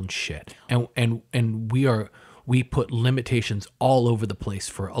in our own shit. And we put limitations all over the place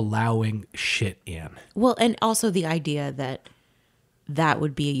for allowing shit in. Well, and also the idea that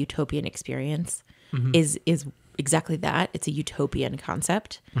would be a utopian experience is exactly that. It's a utopian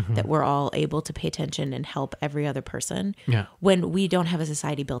concept that we're all able to pay attention and help every other person. Yeah. When we don't have a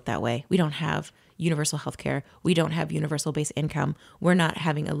society built that way. We don't have universal health care. We don't have universal basic income. We're not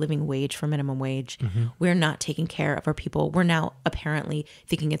having a living wage for minimum wage. We're not taking care of our people. We're now apparently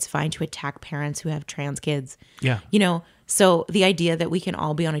thinking it's fine to attack parents who have trans kids. Yeah. You know, so the idea that we can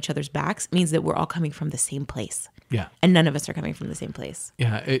all be on each other's backs means that we're all coming from the same place. Yeah. And none of us are coming from the same place.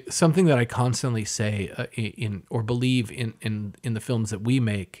 Yeah, something that I constantly say in or believe in the films that we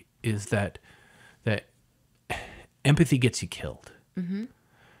make is that empathy gets you killed, and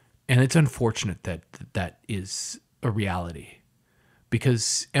it's unfortunate that is a reality,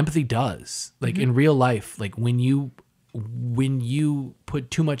 because empathy does, like in real life, like when you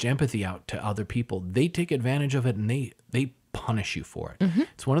put too much empathy out to other people, they take advantage of it and they punish you for it.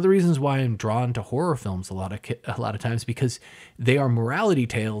 It's one of the reasons why I'm drawn to horror films a lot of times, because they are morality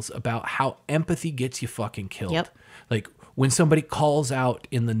tales about how empathy gets you fucking killed. Yep. Like when somebody calls out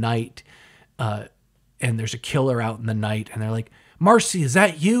in the night, and there's a killer out in the night, and they're like, "Marcy, is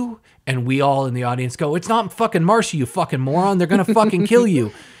that you?" And we all in the audience go, "It's not fucking Marcy, you fucking moron. They're gonna fucking kill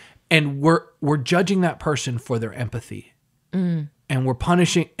you." And we're judging that person for their empathy. And we're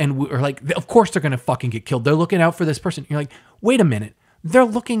punishing, and we're like, of course they're going to fucking get killed. They're looking out for this person. You're like, wait a minute. They're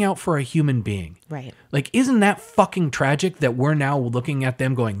looking out for a human being. Right. Like, isn't that fucking tragic that we're now looking at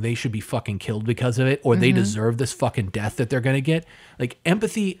them going, they should be fucking killed because of it, or they deserve this fucking death that they're going to get? Like,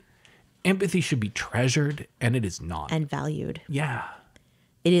 empathy should be treasured, and it is not. And valued. Yeah.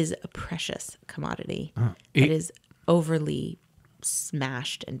 It is a precious commodity. It is overly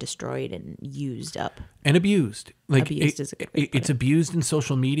smashed and destroyed and used up. And abused. Like Abused is a good way to put it's abused in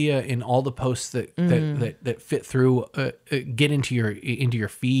social media, in all the posts that fit through, get into your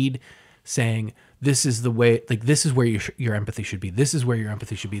feed, saying this is the way, like this is where your empathy should be. This is where your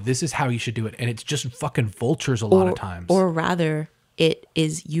empathy should be. This is how you should do it. And it's just fucking vultures a lot of times. Or rather, it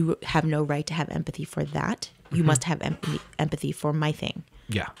is, you have no right to have empathy for that. You must have empathy for my thing.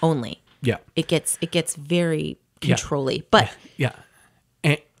 Yeah. Only. Yeah. It gets very controlly. But yeah.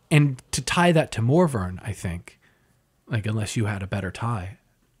 And to tie that to Morvern, I think, like, unless you had a better tie,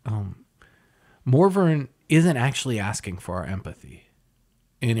 Morvern isn't actually asking for our empathy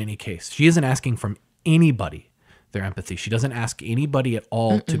in any case. She isn't asking from anybody their empathy. She doesn't ask anybody at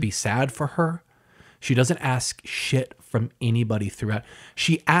all to be sad for her. She doesn't ask shit from anybody throughout.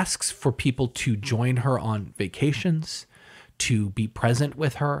 She asks for people to join her on vacations, to be present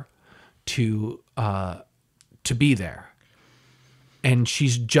with her, to be there. And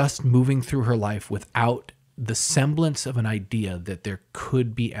she's just moving through her life without the semblance of an idea that there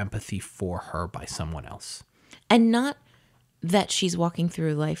could be empathy for her by someone else. And not that she's walking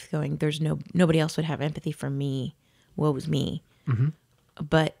through life going, there's nobody else would have empathy for me. Woe is me.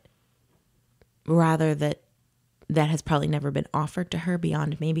 But rather that has probably never been offered to her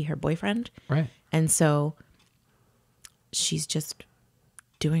beyond maybe her boyfriend. Right. And so she's just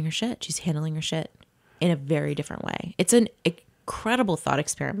doing her shit. She's handling her shit in a very different way. It's an incredible thought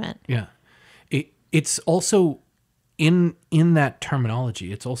experiment. Yeah. It's also in that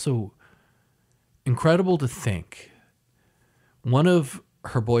terminology, it's also incredible to think one of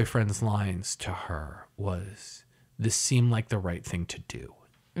her boyfriend's lines to her was, "This seemed like the right thing to do."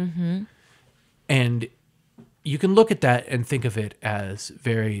 Mm-hmm. And you can look at that and think of it as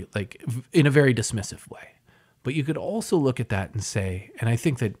very, like, in a very dismissive way. But you could also look at that and say, and I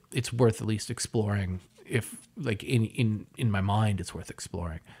think that it's worth at least exploring, if, like, in my mind, it's worth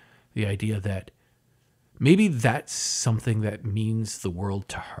exploring the idea that maybe that's something that means the world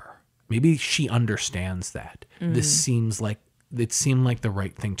to her. Maybe she understands that. This seemed like the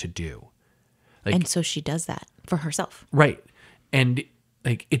right thing to do. Like, And so she does that for herself. right. And,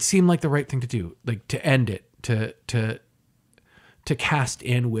 like, it seemed like the right thing to do, like, to end it, to cast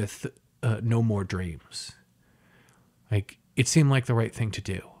in with No More Dreams. Like, it seemed like the right thing to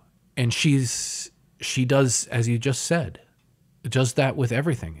do. And she does, as you just said, does that with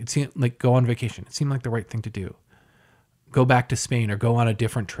everything. It seemed like go on vacation. It seemed like the right thing to do. Go back to Spain or go on a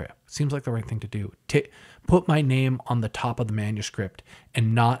different trip. It seems like the right thing to do. Put my name on the top of the manuscript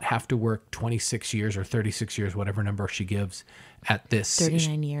and not have to work 26 years or 36 years, whatever number she gives at this.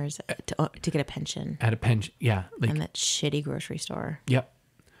 39 years to get a pension. At a pension. Yeah. Like, And that shitty grocery store. yep.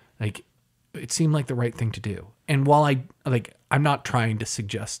 Like, it seemed like the right thing to do. And while I'm not trying to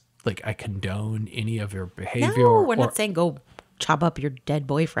suggest, like, I condone any of her behavior. No, we're not saying go chop up your dead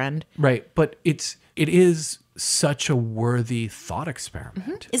boyfriend. Right. But it is such a worthy thought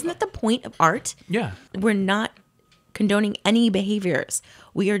experiment. Isn't that the point of art? Yeah. We're not condoning any behaviors.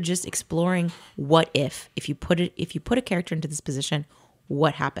 We are just exploring what if you put a character into this position,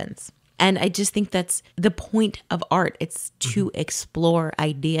 what happens? And I just think that's the point of art. It's to explore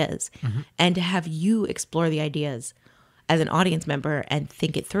ideas and to have you explore the ideas as an audience member and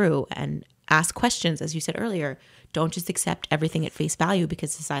think it through and ask questions. As you said earlier, don't just accept everything at face value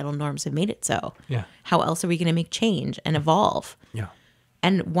because societal norms have made it so. Yeah. How else are we going to make change and evolve? Yeah.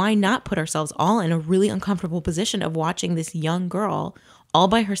 And why not put ourselves all in a really uncomfortable position of watching this young girl all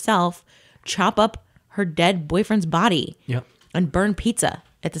by herself chop up her dead boyfriend's body Yep. and burn pizza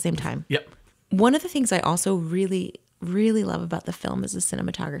at the same time? Yep. One of the things I also really, really love about the film is the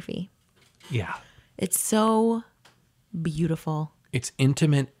cinematography. Yeah. It's so beautiful. It's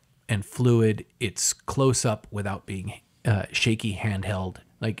intimate and fluid. It's close up without being shaky handheld.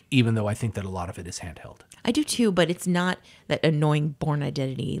 Like, even though I think that a lot of it is handheld. I do too, but it's not that annoying Born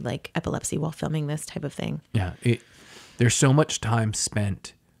Identity like epilepsy while filming this type of thing. Yeah. There's so much time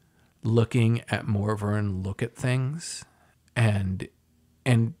spent looking at Morvern look at things. And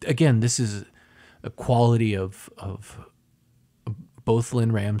again, this is a quality of both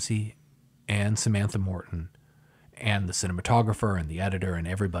Lynn Ramsey and Samantha Morton and the cinematographer and the editor and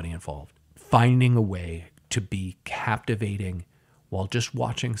everybody involved, finding a way to be captivating while just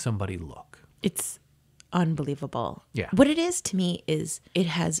watching somebody look. It's unbelievable. Yeah. What it is to me is it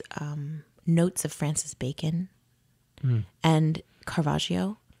has notes of Francis Bacon and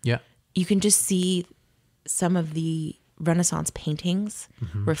Caravaggio. Yeah. You can just see some of the Renaissance paintings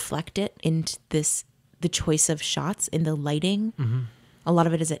reflect it into the choice of shots in the lighting. A lot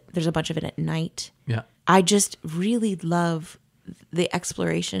of it there's a bunch of it at night. Yeah. I just really love the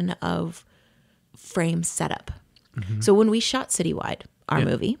exploration of frame setup. So when we shot Citywide, our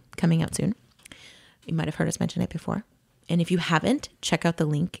movie coming out soon, you might have heard us mention it before. And if you haven't, check out the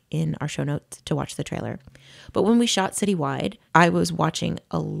link in our show notes to watch the trailer. But when we shot Citywide, I was watching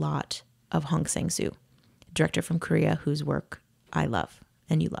a lot of Hong Sang-soo, director from Korea whose work I love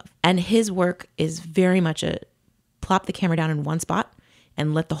and you love. And his work is very much a plop the camera down in one spot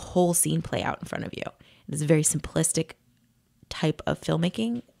and let the whole scene play out in front of you. It's a very simplistic type of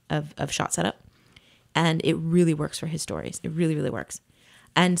filmmaking, of shot setup. And it really works for his stories. It really, really works.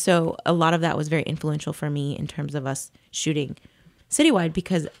 And so a lot of that was very influential for me in terms of us shooting Citywide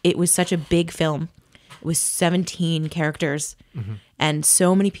because it was such a big film. It was 17 characters and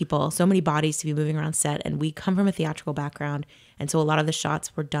so many people, so many bodies to be moving around set. And we come from a theatrical background. And so a lot of the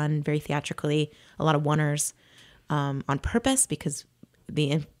shots were done very theatrically, a lot of one-ers on purpose because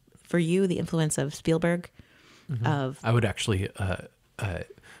for you, the influence of Spielberg. I would actually,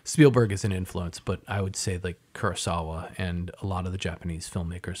 Spielberg is an influence, but I would say like Kurosawa and a lot of the Japanese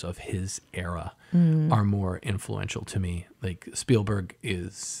filmmakers of his era are more influential to me. Like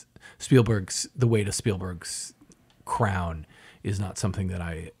the way to Spielberg's crown is not something that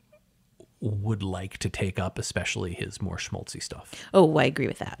I would like to take up, especially his more schmaltzy stuff. Oh, I agree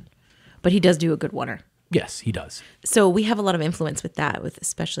with that. But he does do a good one-er. Yes, he does. So we have a lot of influence with that, with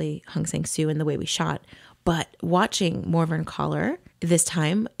especially Hong Sang-soo and the way we shot. But watching Morvern Callar this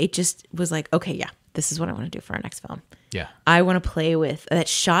time, it just was like, okay, yeah, this is what I want to do for our next film. Yeah. I want to play with that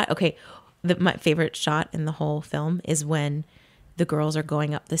shot. Okay, my favorite shot in the whole film is when the girls are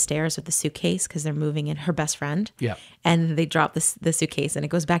going up the stairs with the suitcase because they're moving in, her best friend. Yeah. And they drop the suitcase and it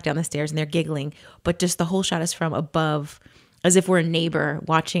goes back down the stairs and they're giggling. But just the whole shot is from above, as if we're a neighbor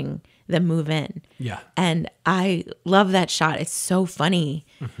watching them move in. Yeah. And I love that shot. It's so funny.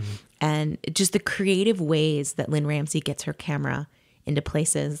 And just the creative ways that Lynn Ramsey gets her camera into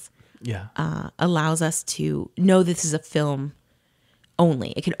places Yeah. allows us to know this is a film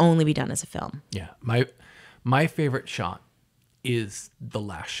only. It can only be done as a film. Yeah. My favorite shot is the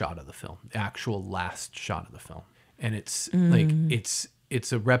last shot of the film, the actual last shot of the film. And it's like, it's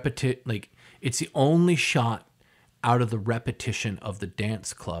it's the only shot out of the repetition of the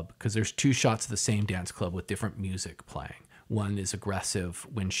dance club, because there's two shots of the same dance club with different music playing. One is aggressive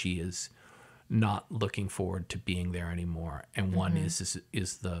when she is not looking forward to being there anymore, and one is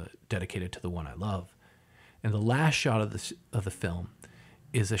the dedicated to the one I love. And the last shot of the film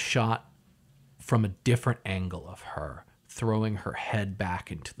is a shot from a different angle of her throwing her head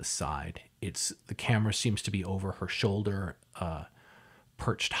back into the side. The camera seems to be over her shoulder,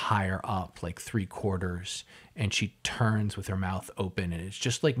 perched higher up, like 3/4, and she turns with her mouth open, and it's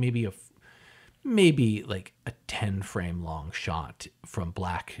just like maybe like a 10 frame long shot from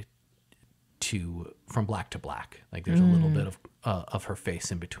black to black. Like there's a little bit of her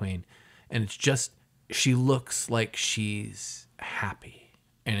face in between, and it's just, she looks like she's happy.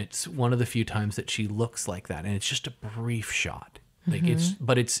 And it's one of the few times that she looks like that. And it's just a brief shot. Like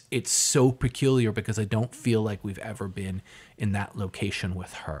it's so peculiar because I don't feel like we've ever been in that location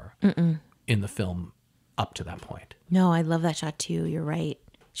with her in the film up to that point. No, I love that shot too. You're right.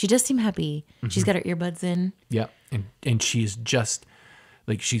 She does seem happy. She's got her earbuds in. Yeah. And she's just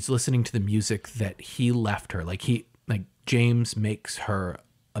like, she's listening to the music that he left her. Like James makes her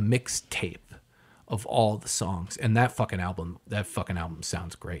a mixtape of all the songs, and that fucking album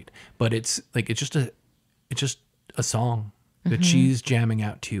sounds great. But it's just a song that she's jamming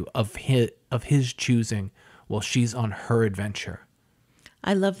out to of his choosing while she's on her adventure.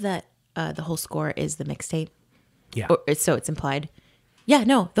 I love that the whole score is the mixtape. Yeah. So it's implied. Yeah,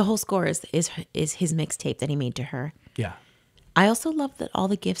 no, the whole score is his mixtape that he made to her. Yeah. I also love that all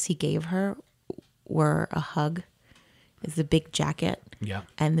the gifts he gave her were a hug. It's the big jacket. Yeah.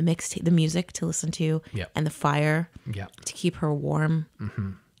 And the music to listen to. Yeah. And the fire. Yeah. To keep her warm.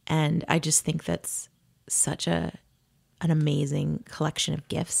 And I just think that's such an amazing collection of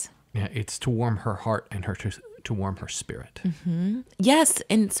gifts. Yeah, it's to warm her heart and to warm her spirit. Yes,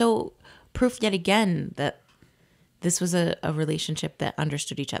 and so proof yet again that this was a relationship that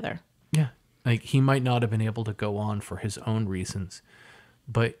understood each other. Yeah, like he might not have been able to go on for his own reasons,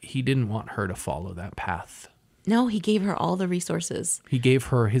 but he didn't want her to follow that path. No, he gave her all the resources. He gave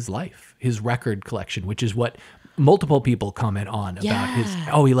her his life, his record collection, which is what multiple people comment on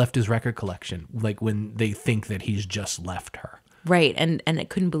about he left his record collection, like when they think that he's just left her. Right, and I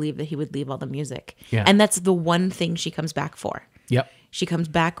couldn't believe that he would leave all the music. Yeah. And that's the one thing she comes back for. Yep. She comes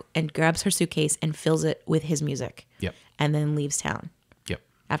back and grabs her suitcase and fills it with his music. Yep. And then leaves town. Yep.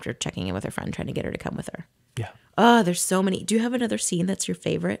 After checking in with her friend, trying to get her to come with her. Yeah. Oh, there's so many. Do you have another scene that's your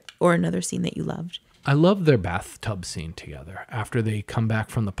favorite, or another scene that you loved? I love their bathtub scene together after they come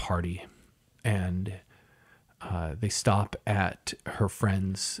back from the party, and they stop at her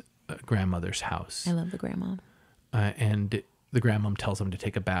friend's grandmother's house. I love the grandma. And the grandmom tells them to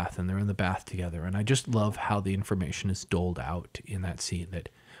take a bath, and they're in the bath together. And I just love how the information is doled out in that scene, that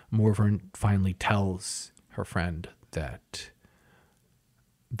Morvern finally tells her friend that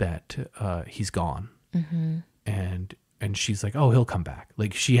he's gone. And she's like, oh, he'll come back.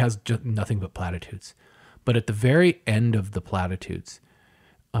 Like, she has just nothing but platitudes. But at the very end of the platitudes,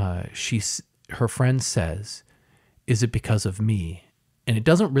 her friend says, is it because of me? And it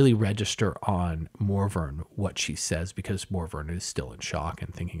doesn't really register on Morvern what she says, because Morvern is still in shock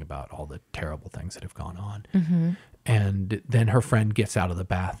and thinking about all the terrible things that have gone on. And then her friend gets out of the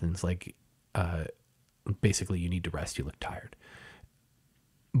bath and is like, basically, you need to rest. You look tired.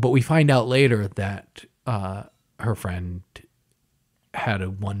 But we find out later that her friend had a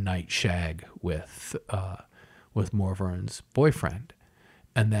one-night shag with Morvern's boyfriend,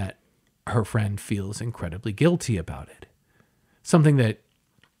 and that her friend feels incredibly guilty about it. Something that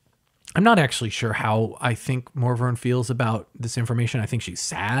I'm not actually sure how I think Morvern feels about this information. I think she's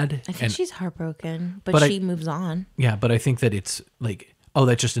sad. I think she's heartbroken, but she moves on. Yeah, but I think that it's like, oh,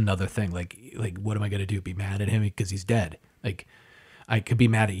 that's just another thing. Like what am I going to do? Be mad at him because he's dead? Like, I could be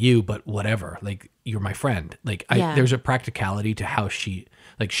mad at you, but whatever. Like, you're my friend. Like, Yeah. there's a practicality to how she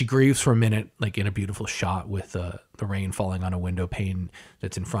grieves for a minute, like in a beautiful shot with the rain falling on a window pane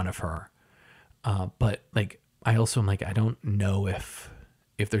that's in front of her. But like, I also am like, I don't know if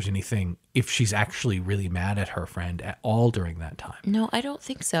there's anything, if she's actually really mad at her friend at all during that time. No, I don't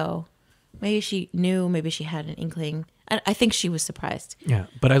think so. Maybe she knew, maybe she had an inkling. I think she was surprised. Yeah.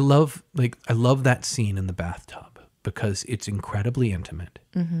 But I love that scene in the bathtub because it's incredibly intimate.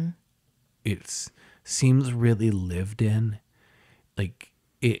 Mm-hmm. It seems really lived in. Like,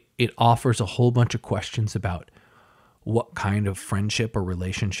 it offers a whole bunch of questions about what kind of friendship or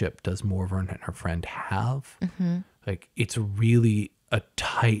relationship does Morvern and her friend have. Mm-hmm. Like, it's really a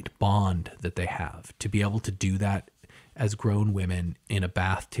tight bond that they have to be able to do that as grown women in a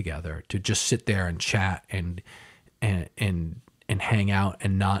bath together, to just sit there and chat and hang out,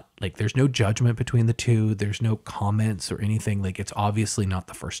 and not like, there's no judgment between the two. There's no comments or anything. Like, it's obviously not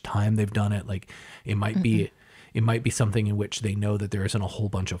the first time they've done it. Like, it might be something in which they know that there isn't a whole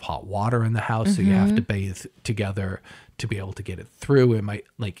bunch of hot water in the house. So you have to bathe together to be able to get it through.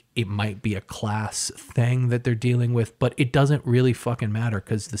 It might be a class thing that they're dealing with, but it doesn't really fucking matter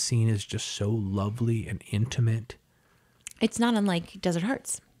because the scene is just so lovely and intimate. It's not unlike Desert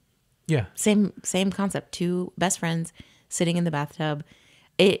Hearts. Yeah. Same concept. Two best friends sitting in the bathtub.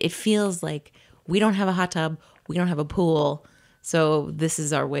 It feels like we don't have a hot tub, we don't have a pool, so this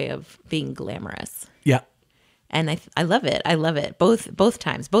is our way of being glamorous. Yeah. And I love it. I love it. Both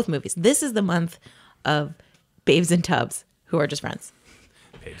times, both movies. This is the month of babes in tubs who are just friends.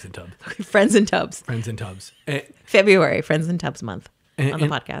 Babes in tubs. Friends in tubs. Friends in tubs. February, Friends in Tubs month on the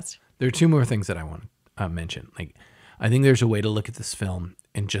podcast. There are two more things that I want to mention. Like, I think there's a way to look at this film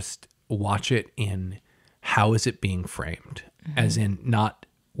and just watch it in how is it being framed, as in not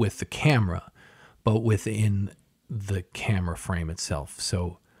with the camera, but within the camera frame itself.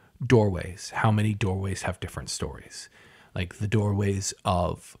 So doorways, how many doorways have different stories? Like the doorways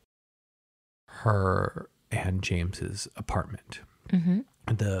of her and James's apartment,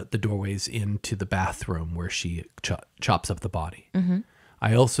 the doorways into the bathroom where she chops up the body.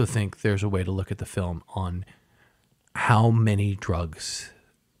 I also think there's a way to look at the film on how many drugs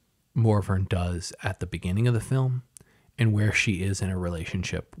Morvern does at the beginning of the film and where she is in a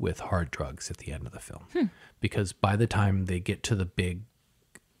relationship with hard drugs at the end of the film. Because by the time they get to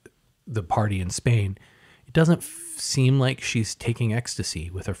the party in Spain, it doesn't seem like she's taking ecstasy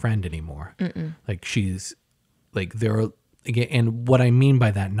with her friend anymore. Like, she's like, there are, again, and what I mean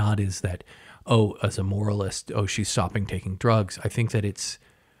by that not is that, oh, as a moralist, oh, she's stopping taking drugs. I think that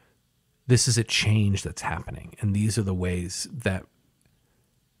this is a change that's happening. And these are the ways that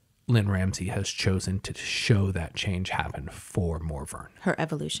Lynn Ramsey has chosen to show that change happen for Morvern. Her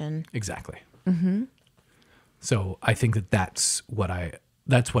evolution. Exactly. So I think that's what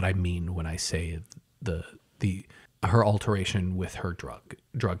I mean when I say her alteration with her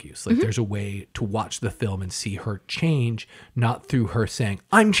drug use. Like, there's a way to watch the film and see her change, not through her saying,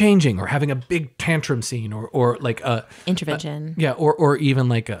 I'm changing, or having a big tantrum scene, or like a intervention. Or even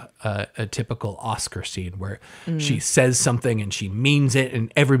like a typical Oscar scene where she says something and she means it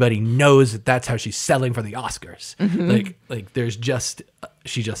and everybody knows that that's how she's selling for the Oscars. Like there's just,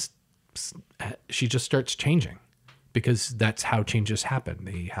 she just starts changing, because that's how changes happen.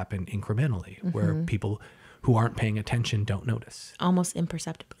 They happen incrementally, where people who aren't paying attention don't notice. Almost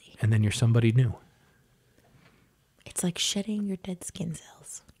imperceptibly. And then you're somebody new. It's like shedding your dead skin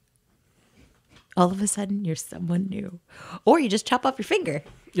cells. All of a sudden, you're someone new. Or you just chop off your finger.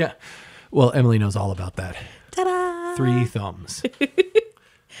 Yeah. Well, Emily knows all about that. Ta-da! 3 thumbs.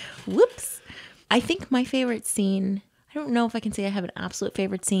 Whoops. I think my favorite scene, I don't know if I can say I have an absolute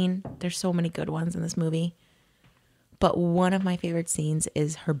favorite scene. There's so many good ones in this movie. But one of my favorite scenes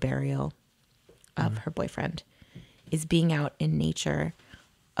is her burial of her boyfriend, is being out in nature,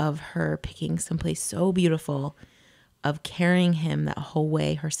 of her picking someplace so beautiful, of carrying him that whole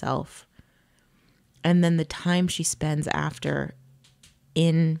way herself. And then the time she spends after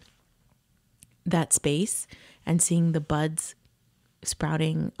in that space and seeing the buds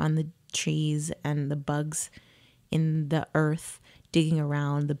sprouting on the trees and the bugs in the earth digging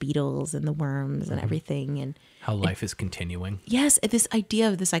around, the beetles and the worms and everything. And how life is continuing. Yes, this idea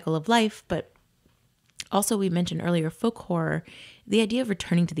of the cycle of life, but also we mentioned earlier folk horror, the idea of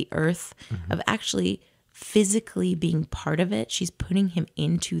returning to the earth, of actually physically being part of it. She's putting him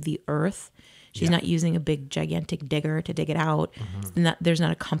into the earth. She's not using a big gigantic digger to dig it out. There's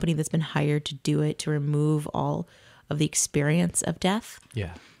not a company that's been hired to do it, to remove all of the experience of death.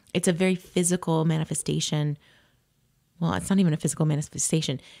 Yeah. It's a very physical manifestation. Well, it's not even a physical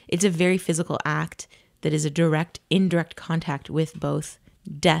manifestation. It's a very physical act that is a direct, indirect contact with both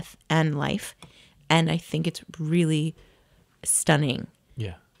death and life. And I think it's really stunning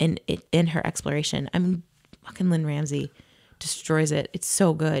Yeah. in her exploration. I mean, fucking Lynn Ramsey destroys it. It's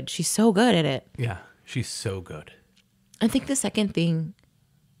so good. She's so good at it. Yeah. She's so good. I think the second thing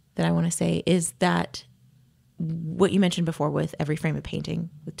that I want to say is that what you mentioned before with Every Frame of Painting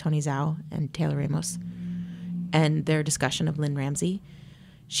with Tony Zhao and Taylor Ramos and their discussion of Lynn Ramsey,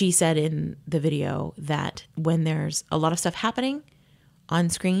 she said in the video that when there's a lot of stuff happening on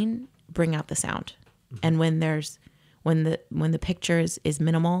screen, bring out the sound. Mm-hmm. And when the pictures is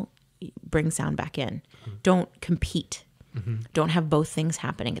minimal, bring sound back in. Mm-hmm. Don't compete. Mm-hmm. Don't have both things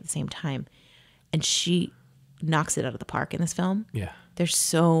happening at the same time. And she knocks it out of the park in this film. Yeah. There's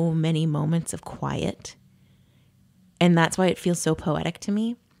so many moments of quiet. And that's why it feels so poetic to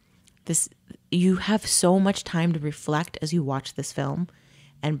me. You have so much time to reflect as you watch this film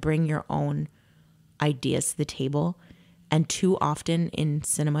and bring your own ideas to the table. And too often in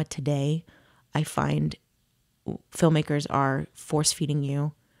cinema today, I find filmmakers are force feeding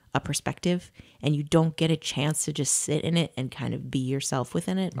you a perspective and you don't get a chance to just sit in it and kind of be yourself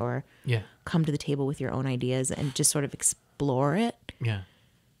within it or come to the table with your own ideas and just sort of explore it. Yeah.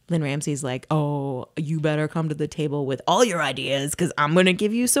 Lynn Ramsey's like, oh, you better come to the table with all your ideas because I'm going to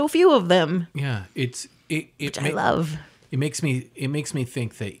give you so few of them. Yeah. Which I love. It makes me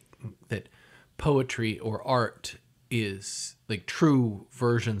think that poetry or art is like true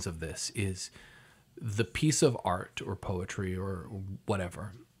versions of this is the piece of art or poetry or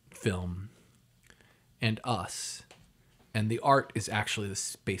whatever, film, and us. And the art is actually the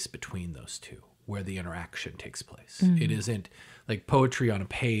space between those two where the interaction takes place. Mm-hmm. It isn't like poetry on a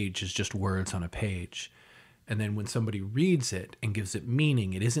page is just words on a page. And then when somebody reads it and gives it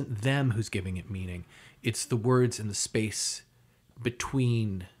meaning, it isn't them who's giving it meaning. It's the words and the space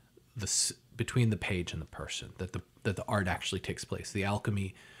between the page and the person that the art actually takes place. The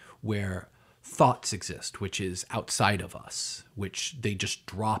alchemy where thoughts exist, which is outside of us, which they just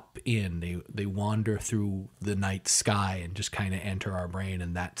drop in. They wander through the night sky and just kind of enter our brain,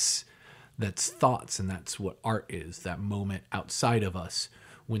 and that's thoughts, and that's what art is. That moment outside of us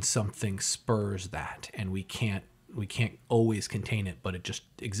when something spurs that, and we can't always contain it, but it just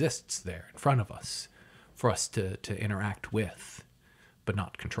exists there in front of us for us to interact with, but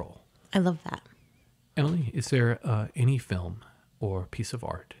not control. I love that. Emily, is there any film or piece of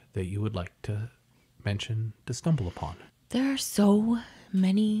art that you would like to mention to stumble upon? There are so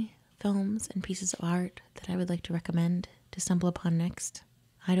many films and pieces of art that I would like to recommend to stumble upon next.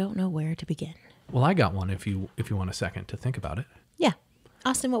 I don't know where to begin. Well, I got one if you want a second to think about it. Yeah.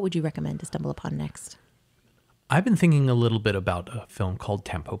 Austin, what would you recommend to stumble upon next? I've been thinking a little bit about a film called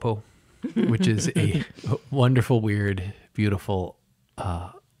Tampopo, which is a wonderful, weird, beautiful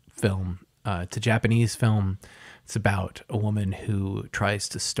film. It's a Japanese film. It's about a woman who tries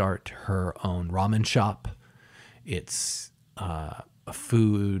to start her own ramen shop. It's a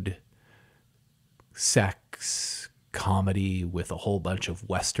food, sex, comedy with a whole bunch of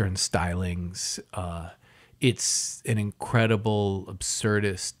Western stylings. It's an incredible,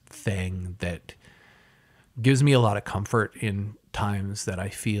 absurdist thing that gives me a lot of comfort in times that I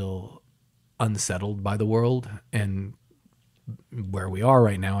feel unsettled by the world. And where we are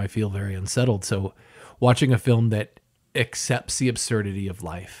right now, I feel very unsettled. So watching a film that accepts the absurdity of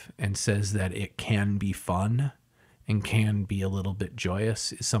life and says that it can be fun and can be a little bit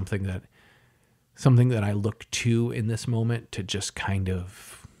joyous is something that I look to in this moment to just kind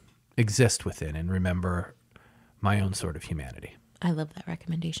of exist within and remember my own sort of humanity. I love that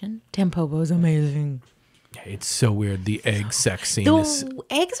recommendation. Tampopo is amazing. It's so weird. The egg sex scene The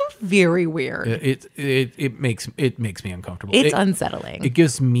eggs are very weird. It makes me uncomfortable. It's unsettling. It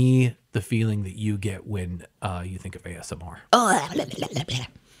gives me the feeling that you get when you think of ASMR.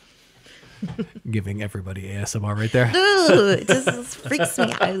 Giving everybody ASMR right there. Ooh, it just freaks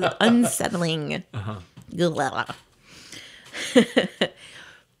me out. Unsettling. Uh-huh.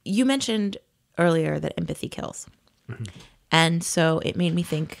 You mentioned earlier that empathy kills. Mm-hmm. And so it made me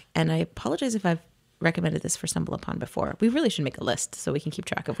think, and I apologize if I've recommended this for Stumble Upon before. We really should make a list so we can keep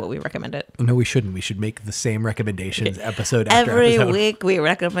track of what we recommended. No, we shouldn't. We should make the same recommendations episode after Every episode. week we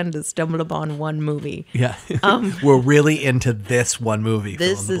recommend to Stumble Upon one movie. Yeah. We're really into this one movie.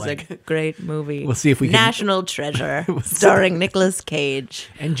 This is a great movie. We'll see if we can... National Treasure, starring Nicolas Cage.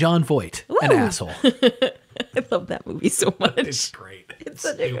 And John Voight, an asshole. I love that movie so much. It's great. It's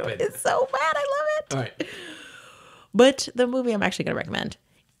such stupid. It's so bad. I love it. All right. But the movie I'm actually going to recommend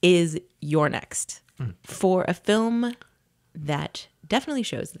is You're Next. For a film that definitely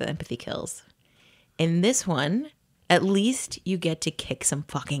shows that empathy kills. In this one, at least you get to kick some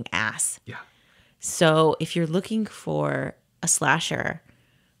fucking ass. Yeah. So if you're looking for a slasher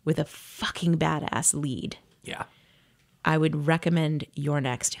with a fucking badass lead, Yeah. I would recommend You're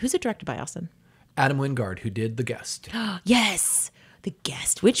Next. Who's it directed by, Austin? Adam Wingard, who did The Guest. Yes, The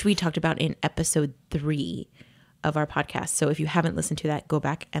Guest, which we talked about in episode 3 of our podcast. So if you haven't listened to that, go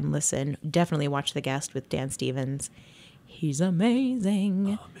back and listen. Definitely watch The Guest with Dan Stevens. He's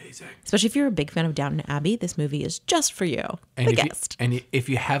amazing. Amazing. Especially if you're a big fan of Downton Abbey, this movie is just for you. The Guest. And if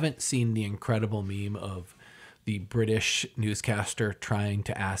you haven't seen the incredible meme of the British newscaster trying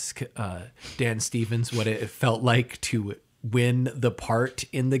to ask Dan Stevens what it felt like to win the part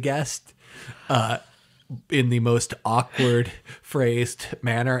in The Guest in the most awkward phrased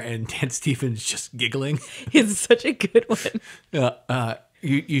manner, and Dan Stevens just giggling. It's such a good one.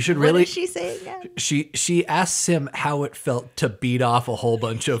 You should What really. did she say again? She asks him how it felt to beat off a whole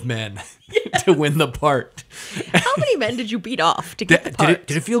bunch of men to win the part. How many men did you beat off to get the part?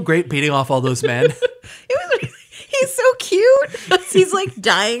 Did it feel great beating off all those men? He's so cute. He's like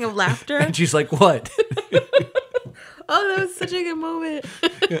dying of laughter. And she's like, "What?" Oh, that was such a good moment.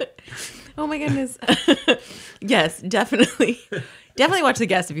 Oh my goodness. Yes, definitely. Definitely watch The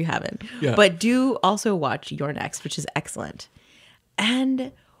Guest if you haven't. Yeah. But do also watch You're Next, which is excellent.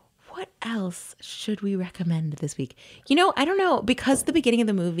 And what else should we recommend this week? I don't know, because the beginning of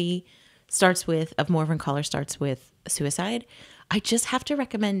the movie of Morvern Callar starts with suicide. I just have to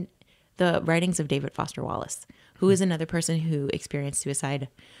recommend the writings of David Foster Wallace, who is another person who experienced suicide.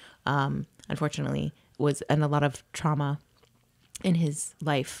 Unfortunately, was in a lot of trauma in his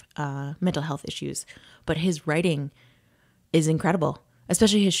life, mental health issues. But his writing is incredible,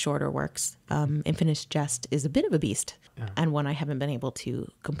 especially his shorter works. Infinite Jest is a bit of a beast, and one I haven't been able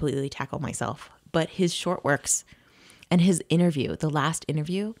to completely tackle myself. But his short works and his interview, The Last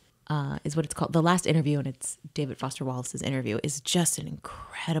Interview, is what it's called. The Last Interview, and it's David Foster Wallace's interview, is just an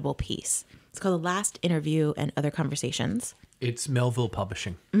incredible piece. It's called The Last Interview and Other Conversations. It's Melville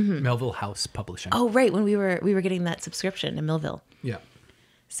Publishing, Melville House Publishing. Oh, right, when we were getting that subscription in Millville. Yeah.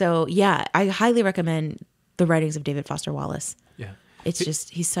 So yeah, I highly recommend the writings of David Foster Wallace. Yeah. It's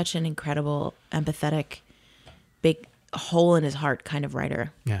just, he's such an incredible, empathetic, big hole in his heart kind of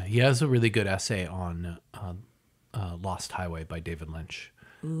writer. Yeah, he has a really good essay on Lost Highway by David Lynch,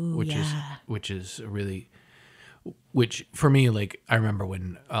 Ooh, which for me, like, I remember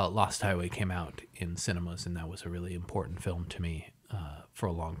when Lost Highway came out in cinemas, and that was a really important film to me for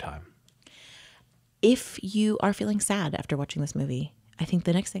a long time. If you are feeling sad after watching this movie, I think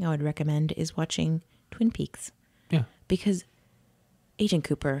the next thing I would recommend is watching Twin Peaks. Yeah. Because Agent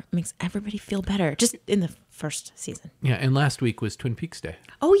Cooper makes everybody feel better, just in the first season. Yeah, and last week was Twin Peaks Day.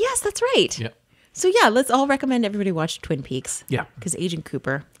 Oh, yes, that's right. Yeah. So yeah, let's all recommend everybody watch Twin Peaks. Yeah. Because Agent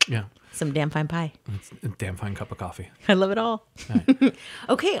Cooper, Yeah. some damn fine pie. It's a damn fine cup of coffee. I love it all. Right.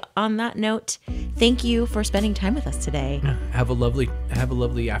 Okay, on that note, thank you for spending time with us today. Yeah. Have a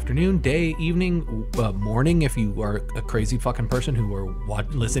lovely afternoon, day, evening, morning if you are a crazy fucking person who are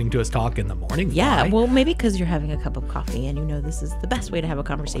listening to us talk in the morning. Yeah, Bye. well, maybe because you're having a cup of coffee and you know this is the best way to have a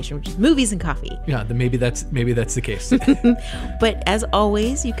conversation, which is movies and coffee. Yeah, then maybe that's the case. But as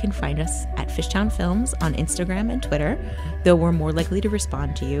always, you can find us at Fishtown Films on Instagram and Twitter, though we're more likely to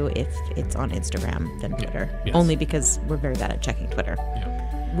respond to you if it's on Instagram than Twitter, Yes. only because we're very bad at checking Twitter.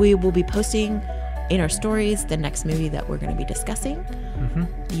 Yeah. We will be posting in our stories the next movie that we're going to be discussing. Mm-hmm.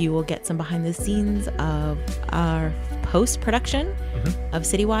 You will get some behind the scenes of our post-production of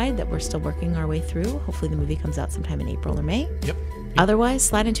Citywide that we're still working our way through. Hopefully the movie comes out sometime in April or May. Yep. Otherwise,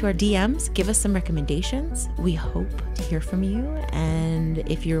 slide into our DMs, give us some recommendations. We hope to hear from you. And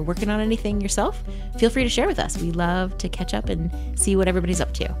if you're working on anything yourself, feel free to share with us. We love to catch up and see what everybody's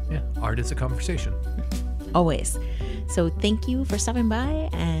up to. Yeah. Art is a conversation. Always. So thank you for stopping by,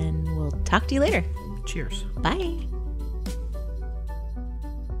 and we'll talk to you later. Cheers. Bye.